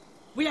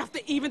 We have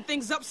to even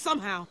things up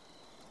somehow.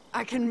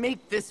 I can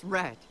make this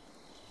right.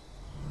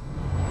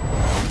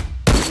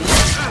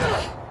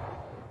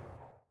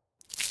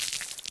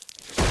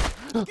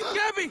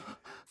 Gabby!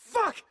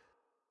 Fuck!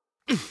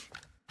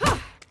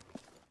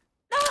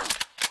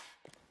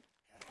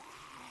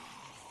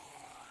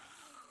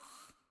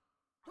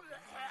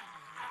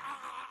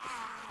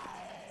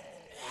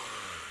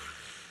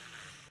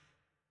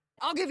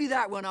 I'll give you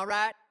that one, all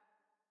right?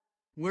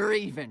 We're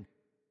even.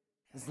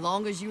 As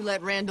long as you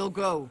let Randall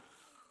go.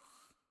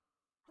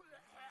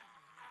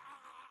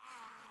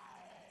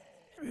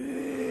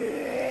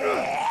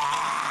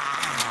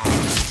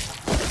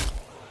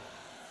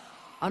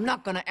 I'm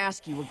not gonna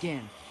ask you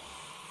again.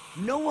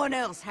 No one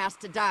else has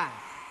to die.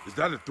 Is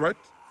that a threat?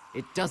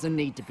 It doesn't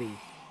need to be.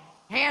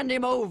 Hand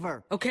him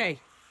over. Okay.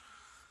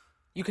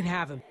 You can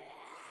have him.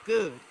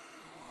 Good.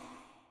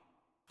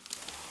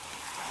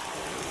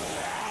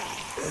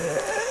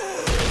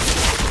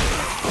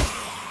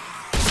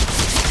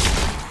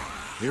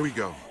 Here we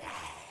go.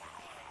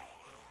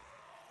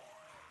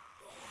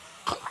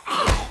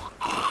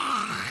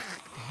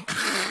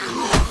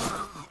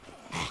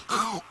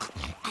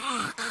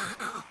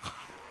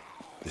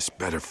 This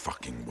better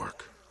fucking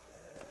work.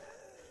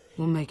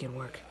 We'll make it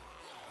work.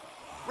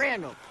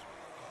 Randall.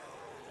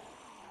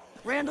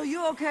 Randall,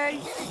 you okay?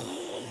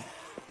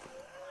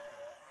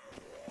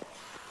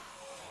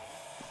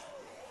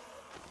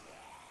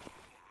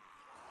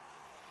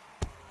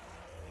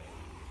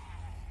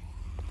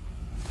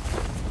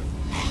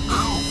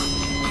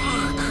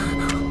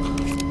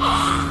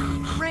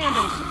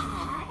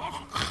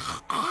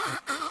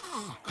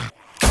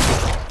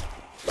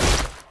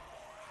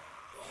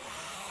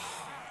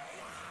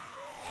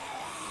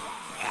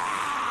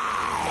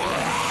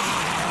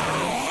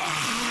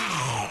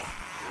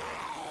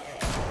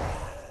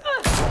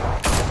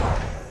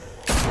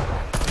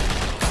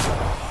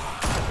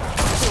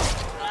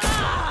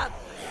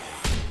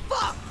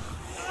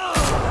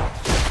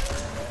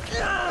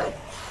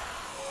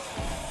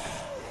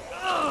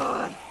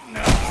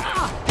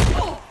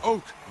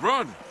 Oak,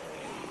 run!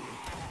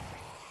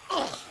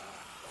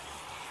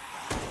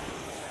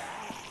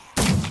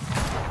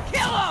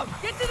 Kill him!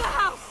 Get to the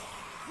house!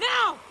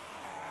 Now!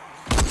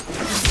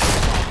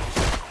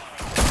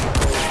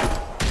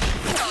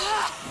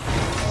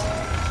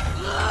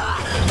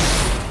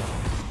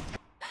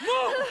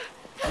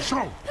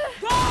 Michonne!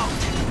 Go!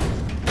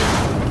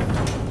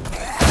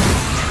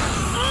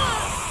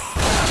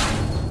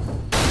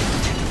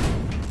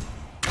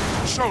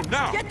 Michonne,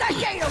 now! Get that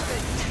gate open!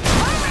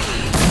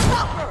 Hurry!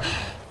 Stop her!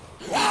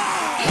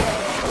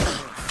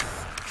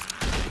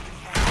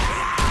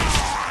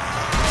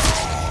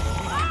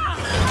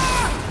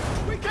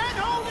 We can't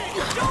hold it!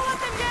 Don't let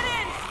them get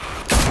in!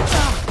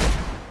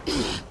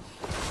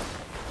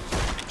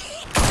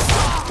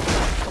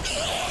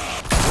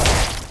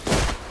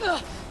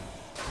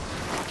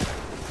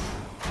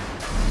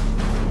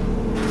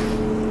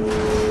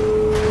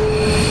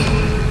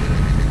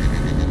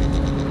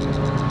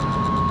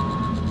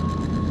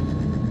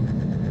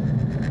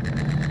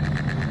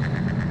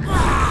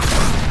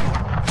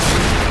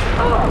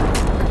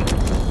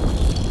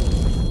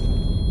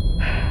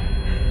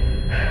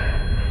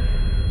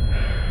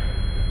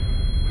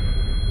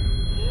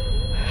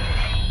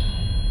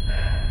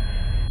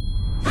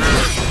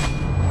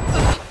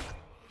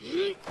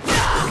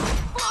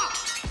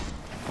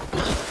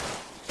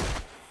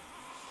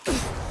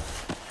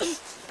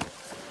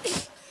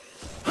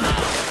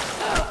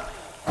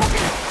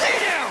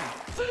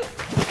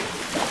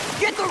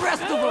 Get the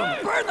rest of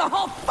them! Burn the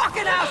whole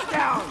fucking house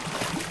down!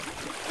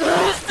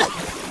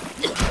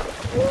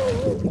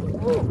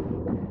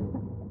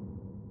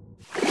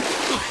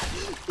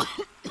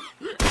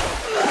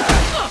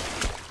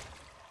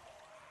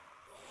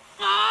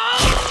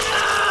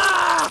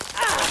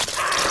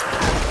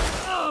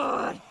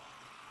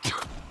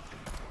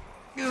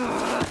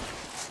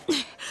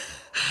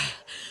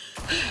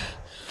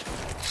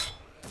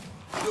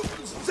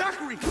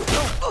 Zachary!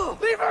 No!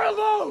 Leave her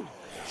alone!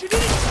 She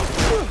didn't...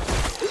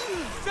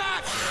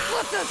 Zach!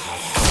 Listen!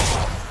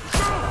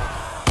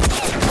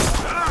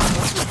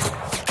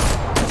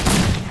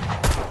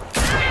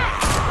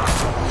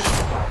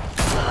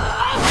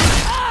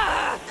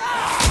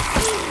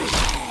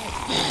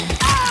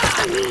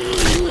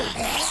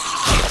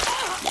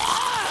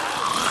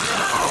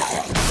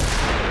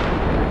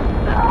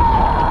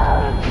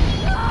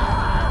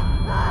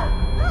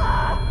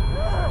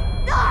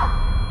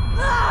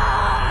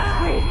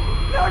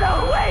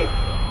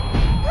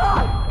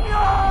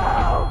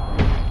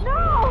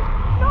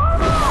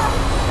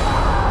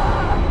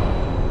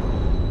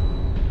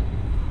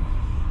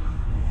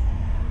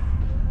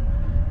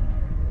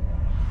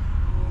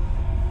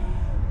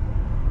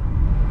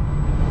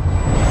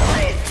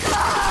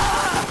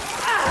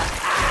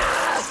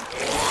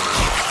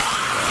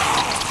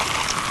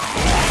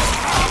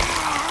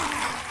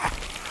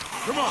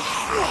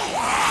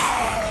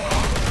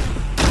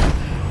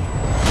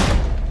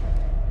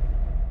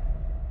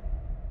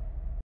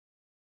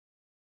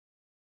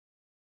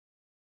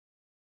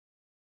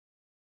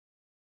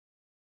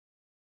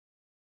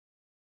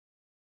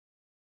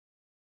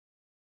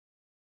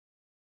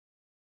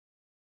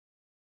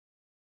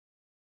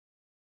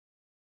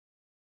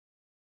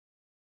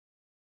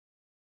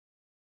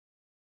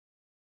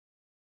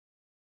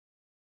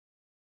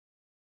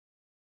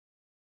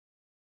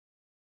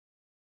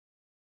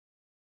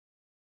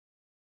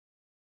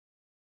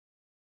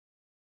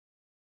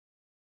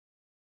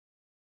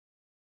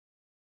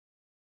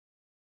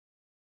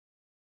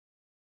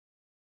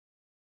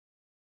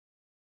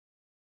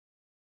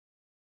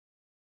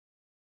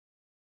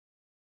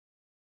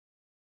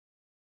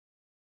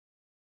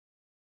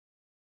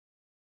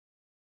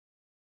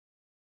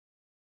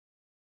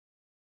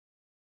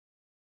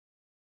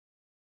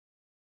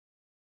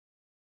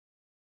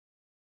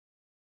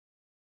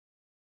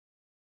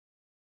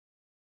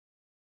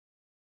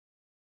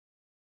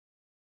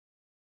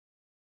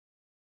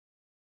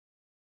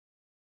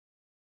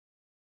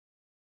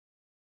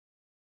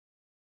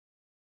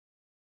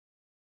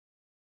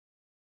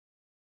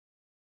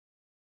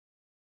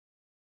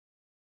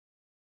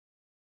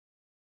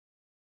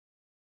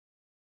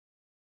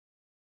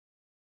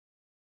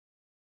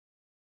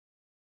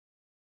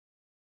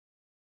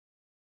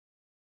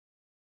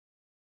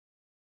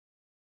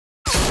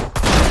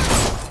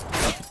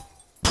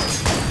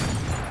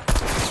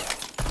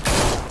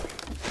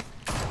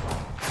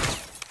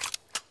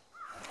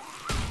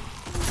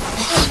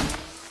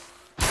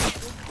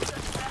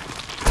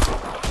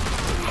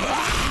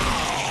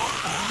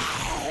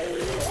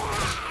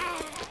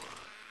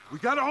 We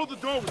gotta hold the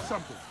door with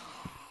something.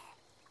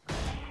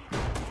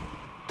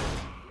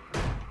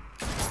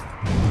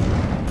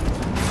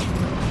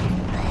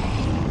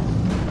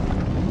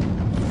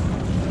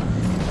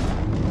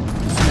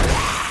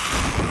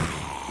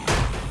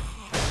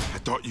 I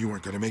thought you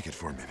weren't gonna make it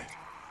for a minute.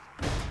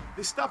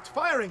 They stopped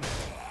firing.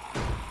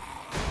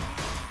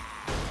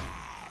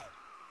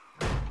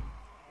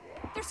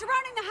 They're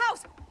surrounding the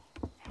house.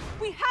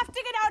 We have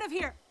to get out of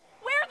here.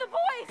 Where are the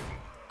boys?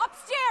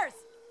 Upstairs.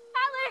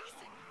 Alex!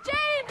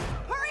 James!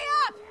 Hurry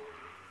up!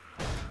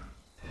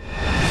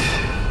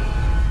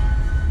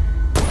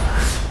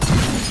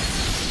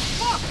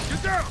 Fuck!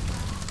 Get down!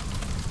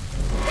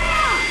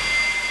 Down!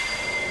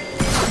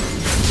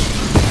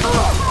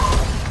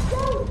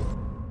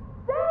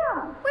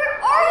 Sam! Where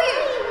are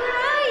you? Where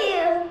are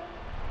you?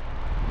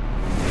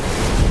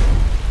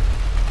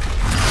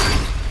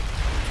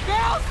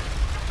 Girls!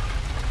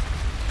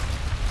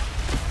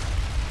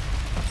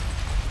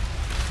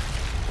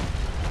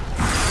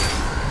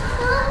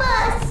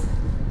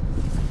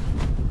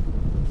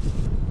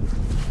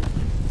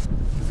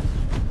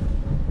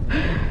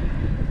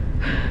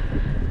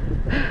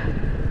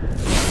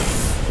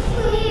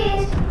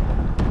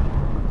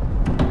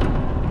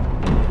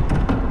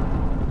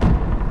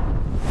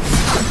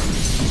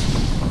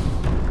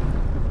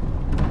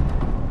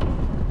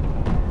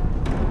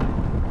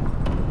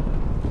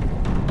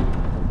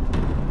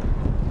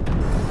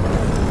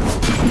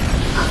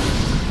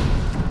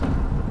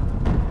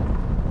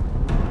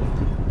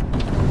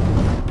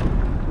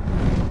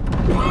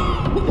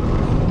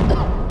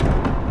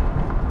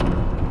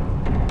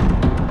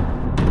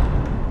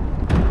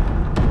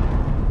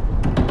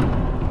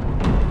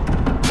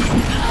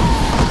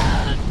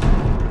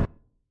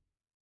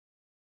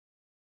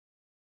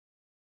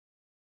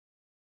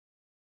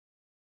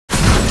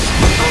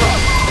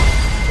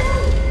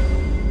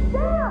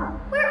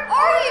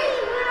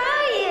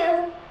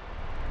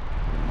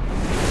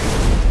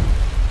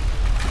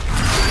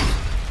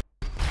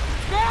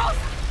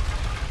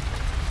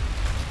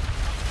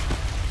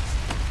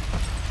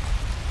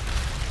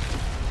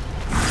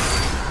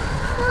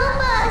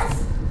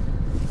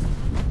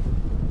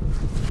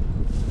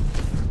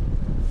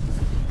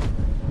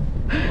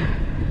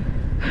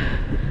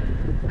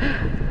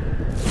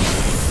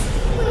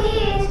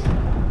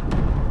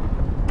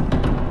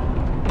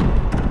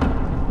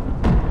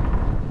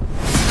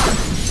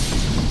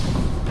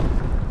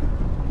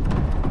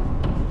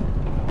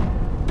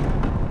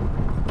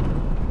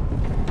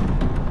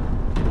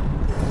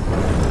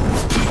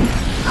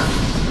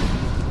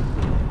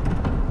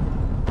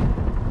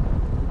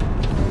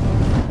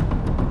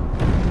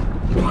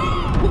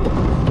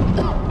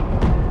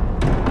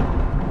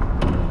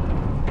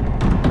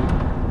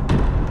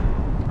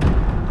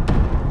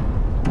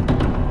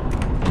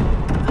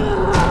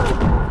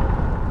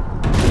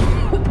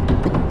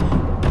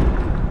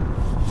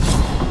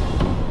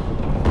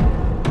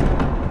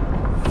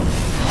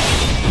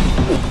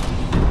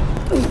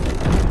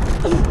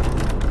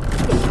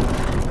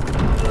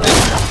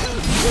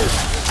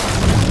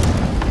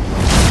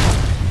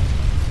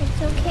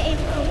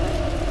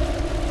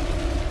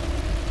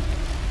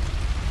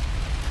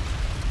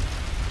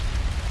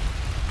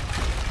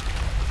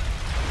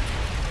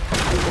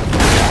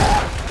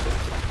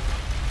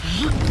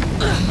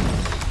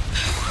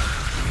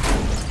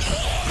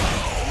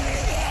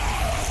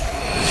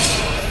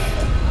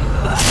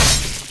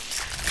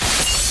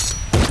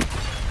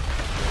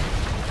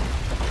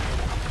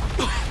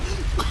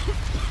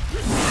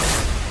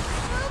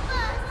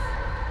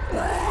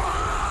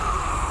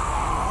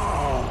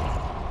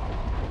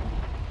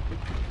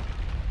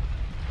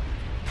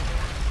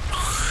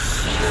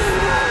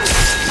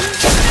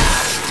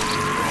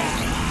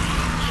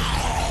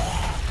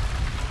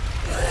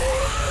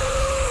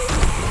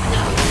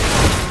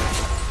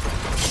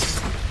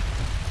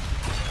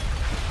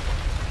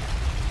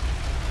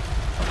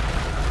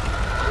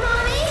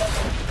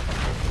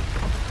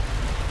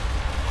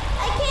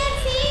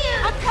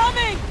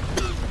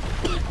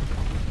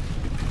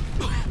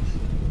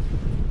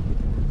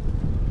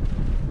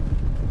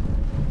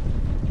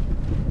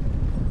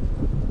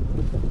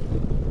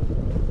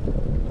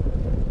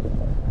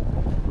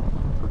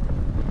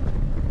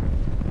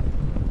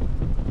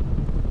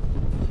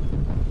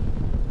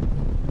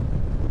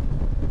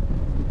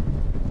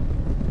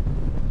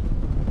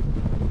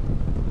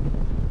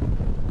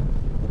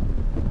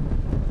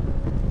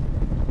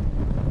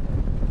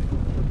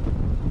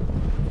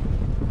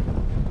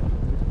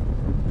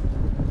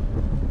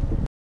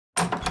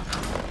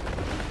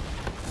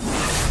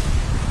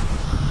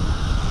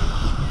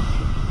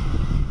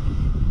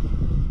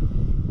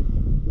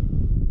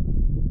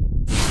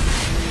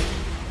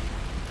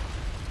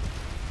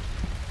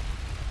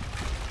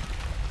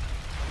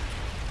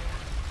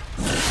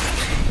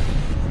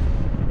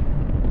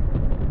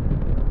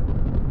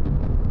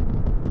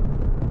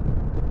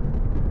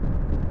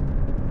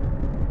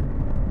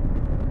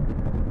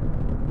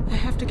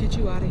 to get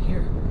you out of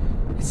here.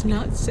 It's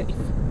not safe.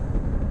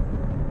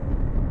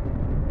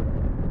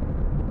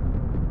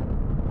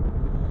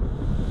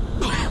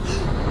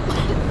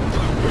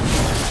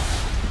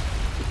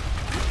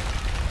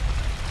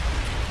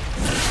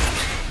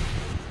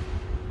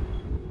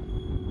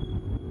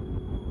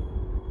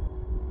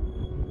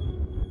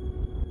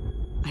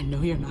 I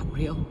know you're not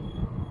real.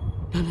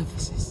 None of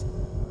this is.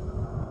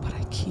 But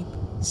I keep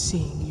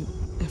seeing you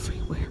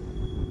everywhere.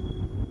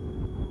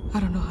 I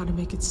don't know how to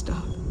make it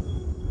stop.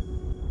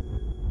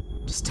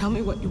 Just tell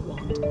me what you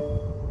want.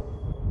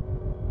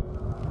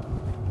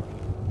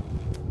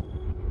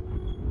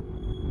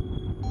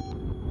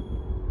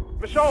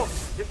 Michonne,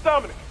 it's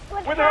Dominic.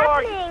 What's Where the hell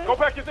are happening? you? Go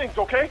pack your things,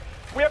 okay?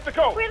 We have to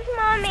go. Where's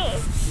Mommy?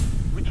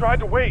 We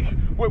tried to wait.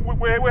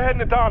 We're heading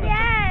to Donna's.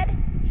 Dad!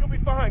 She'll be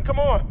fine. Come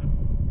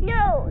on.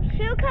 No,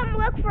 she'll come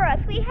look for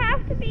us. We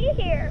have to be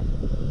here.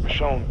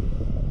 Michonne,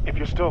 if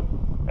you're still...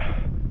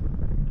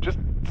 Just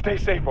stay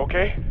safe,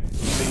 okay?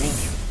 They need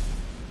you.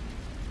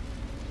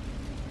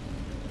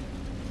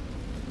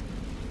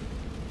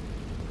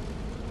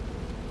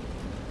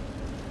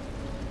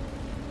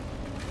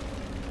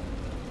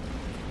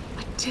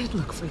 I did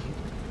look for you.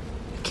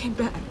 I came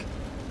back.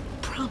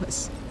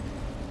 Promise.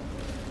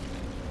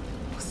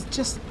 It was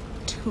just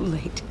too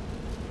late.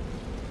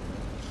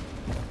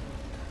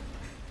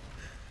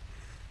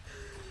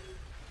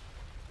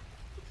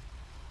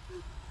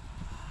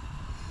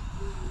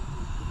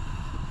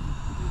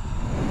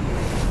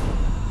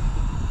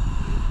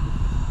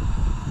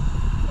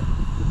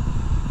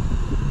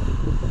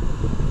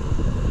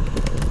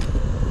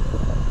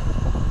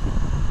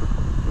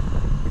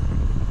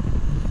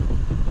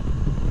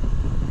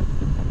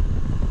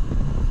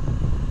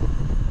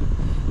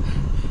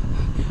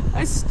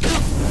 I still...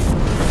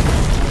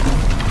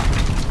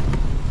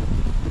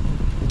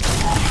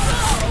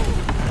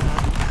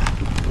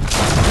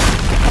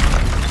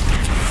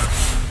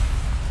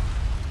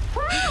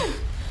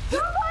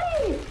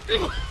 Somebody!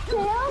 Sam?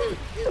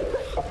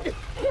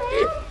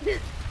 Sam?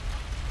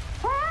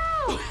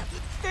 Help!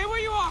 Stay where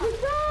you are!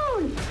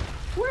 Michonne!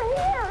 We're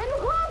here, in the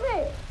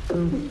closet!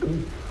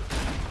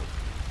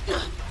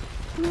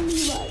 Don't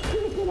leave us.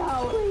 Please get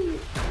out.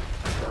 Please.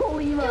 Don't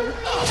leave us.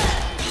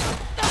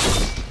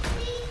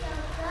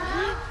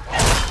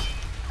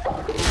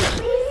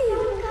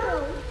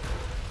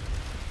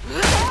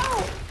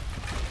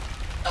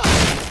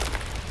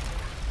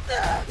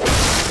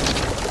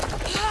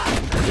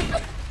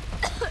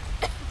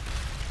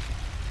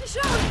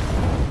 Michonne!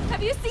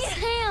 Have you seen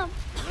Sam?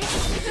 I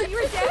thought you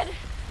were dead.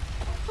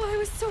 Oh, I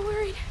was so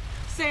worried.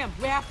 Sam,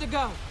 we have to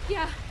go.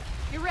 Yeah,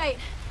 you're right.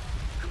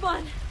 Come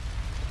on.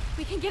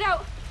 We can get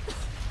out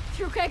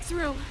through Craig's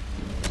room.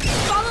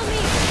 Follow me.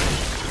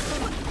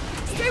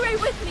 Stay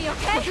right with me,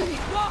 okay?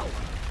 Whoa!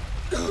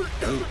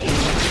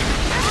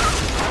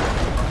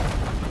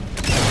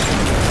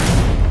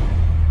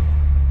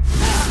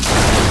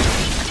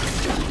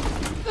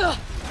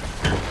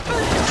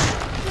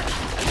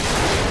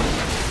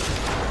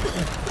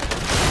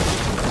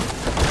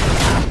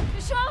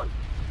 Michonne!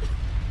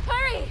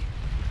 Hurry!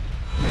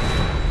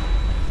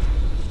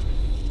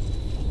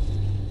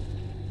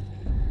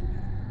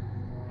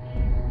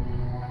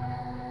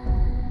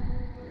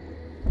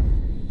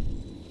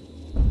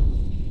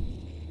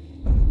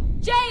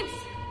 James!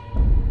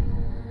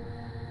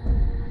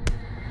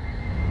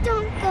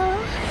 Don't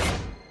go.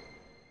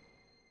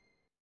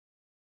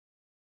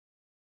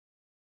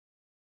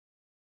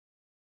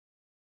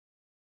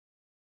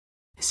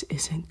 This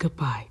isn't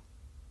goodbye.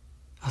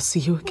 I'll see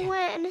you again.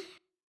 When?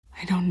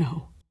 I don't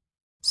know.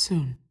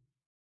 Soon.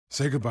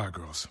 Say goodbye,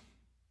 girls.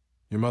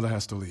 Your mother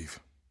has to leave.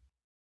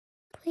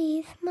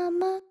 Please,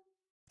 Mama.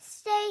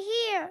 Stay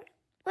here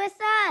with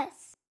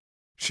us.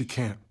 She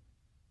can't.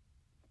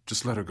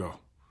 Just let her go.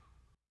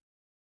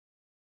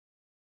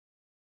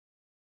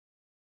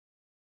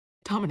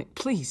 Dominic,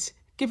 please,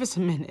 give us a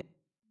minute.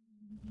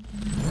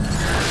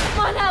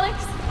 Come on,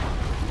 Alex!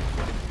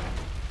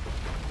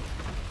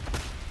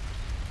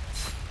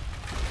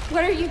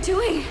 What are you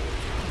doing?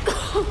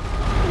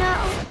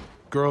 No.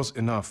 Girls,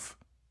 enough.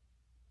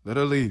 Let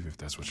her leave if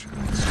that's what she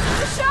wants.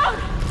 Michonne!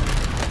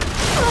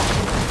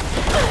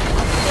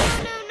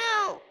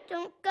 No.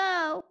 Don't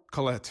go.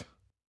 Colette.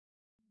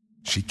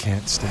 She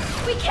can't stay.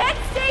 We can't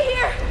stay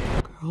here!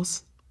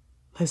 Girls,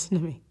 listen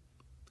to me.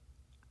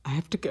 I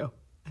have to go.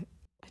 I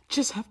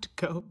just have to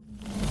go.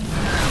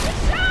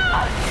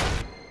 Michonne!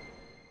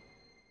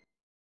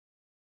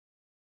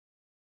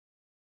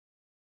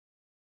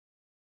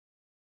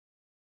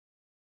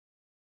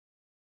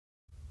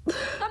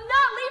 I'm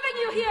not leaving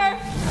you here!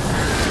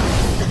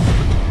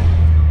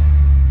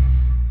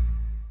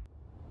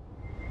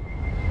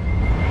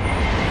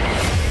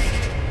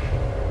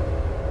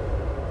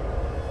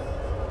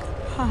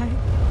 Hi.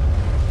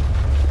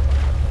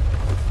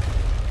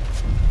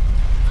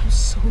 I'm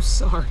so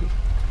sorry.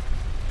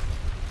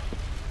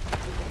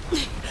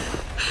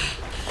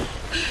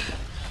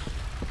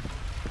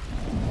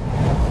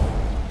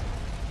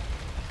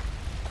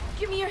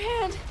 Give me your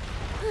hand.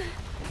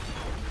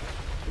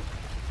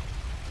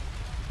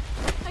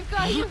 I've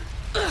got you.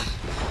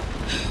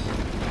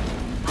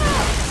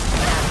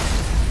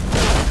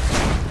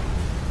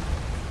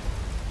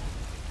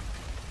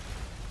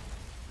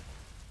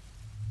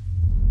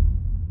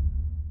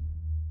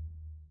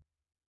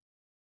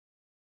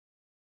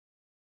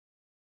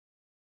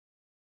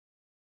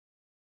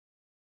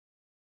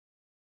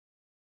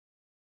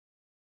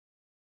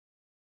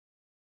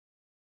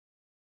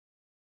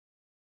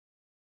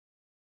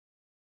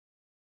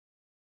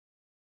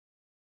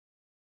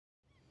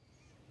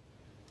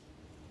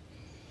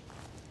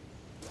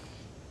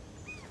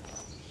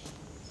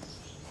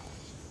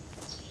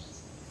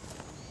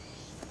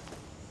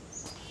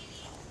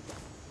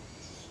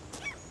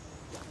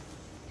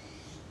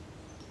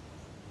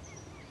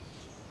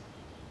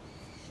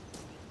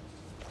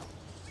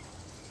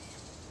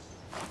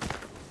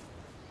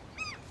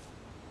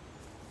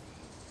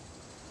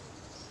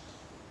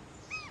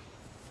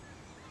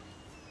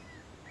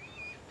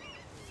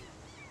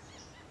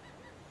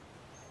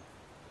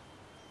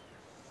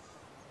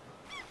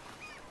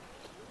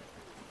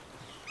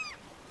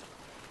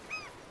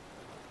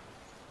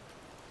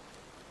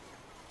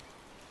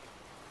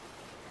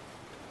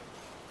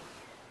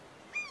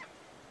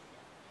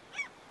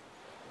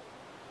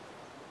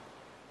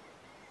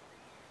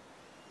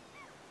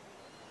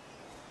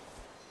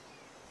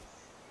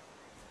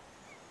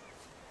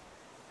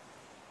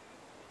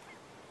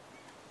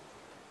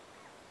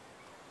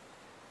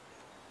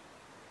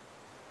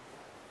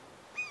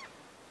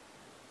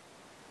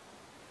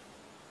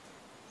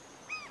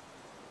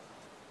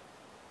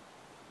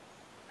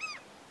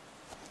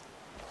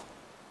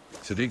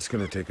 Sadiq's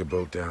gonna take a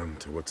boat down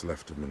to what's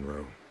left of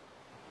Monroe.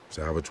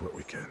 Salvage what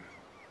we can.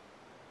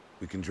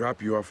 We can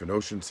drop you off in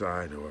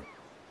Oceanside or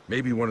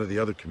maybe one of the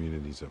other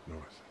communities up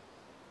north.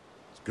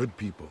 It's good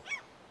people.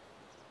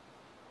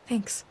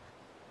 Thanks.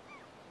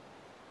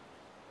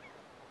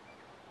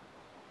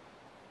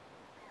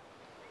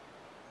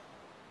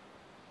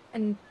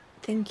 And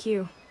thank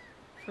you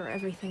for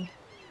everything.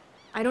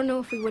 I don't know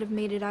if we would have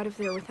made it out of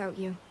there without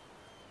you.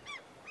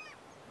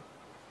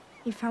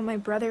 You found my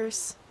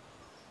brothers.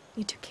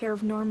 You took care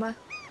of Norma.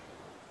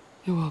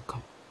 You're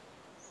welcome.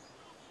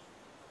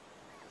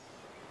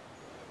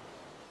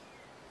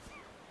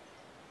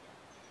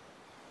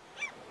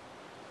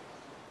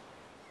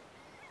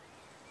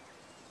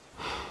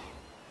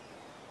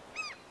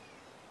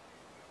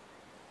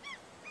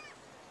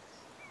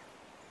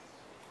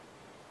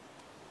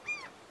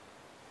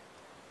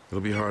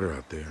 It'll be harder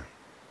out there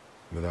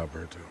without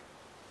Berto.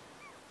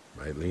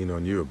 Might lean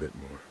on you a bit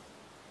more.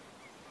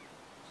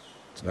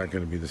 It's not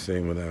gonna be the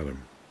same without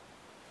him.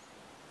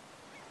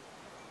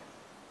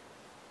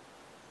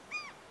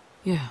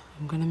 Yeah,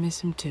 I'm gonna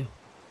miss him too.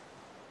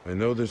 I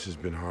know this has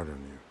been hard on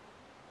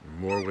you, in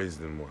more ways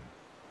than one.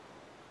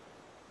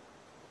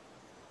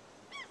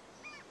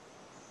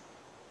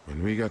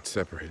 When we got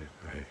separated,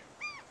 I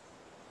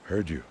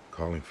heard you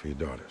calling for your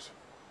daughters.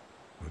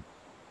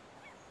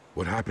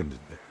 What happened in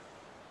there?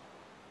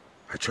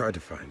 I tried to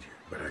find you,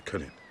 but I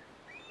couldn't.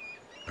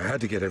 I had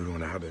to get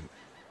everyone out and...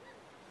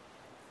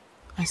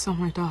 I saw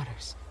my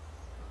daughters.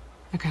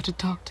 I got to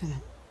talk to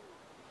them.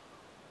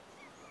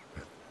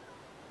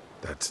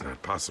 That's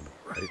not possible,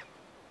 right?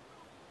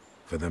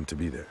 For them to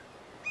be there.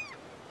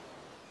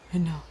 I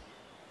know.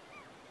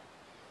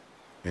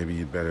 Maybe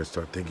you'd better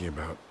start thinking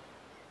about,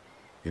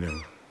 you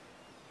know,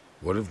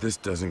 what if this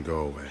doesn't go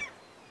away?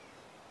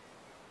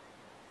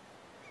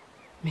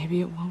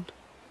 Maybe it won't.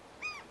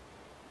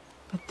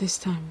 But this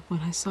time, when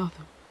I saw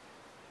them,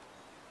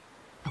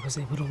 I was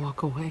able to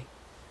walk away.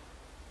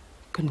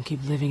 Couldn't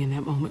keep living in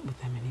that moment with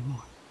them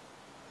anymore.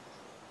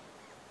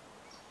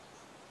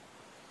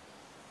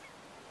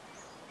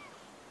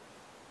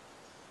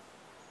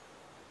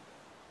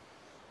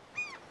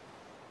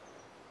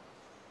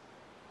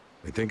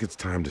 I think it's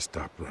time to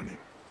stop running.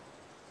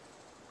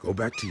 Go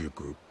back to your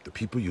group, the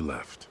people you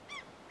left,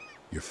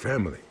 your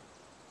family,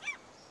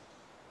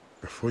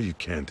 before you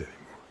can't anymore.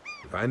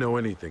 If I know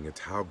anything, it's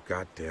how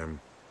goddamn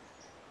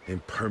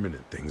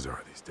impermanent things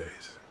are these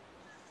days.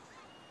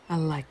 I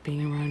like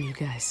being around you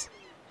guys.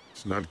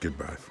 It's not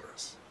goodbye for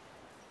us.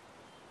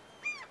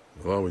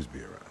 We'll always be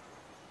around.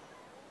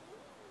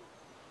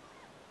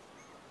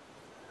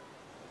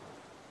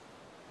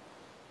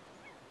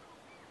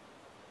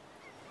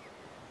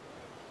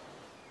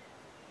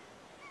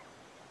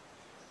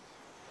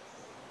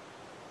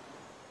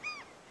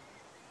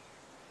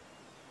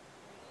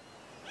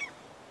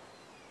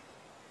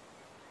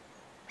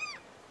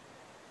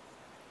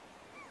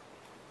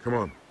 Come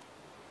on.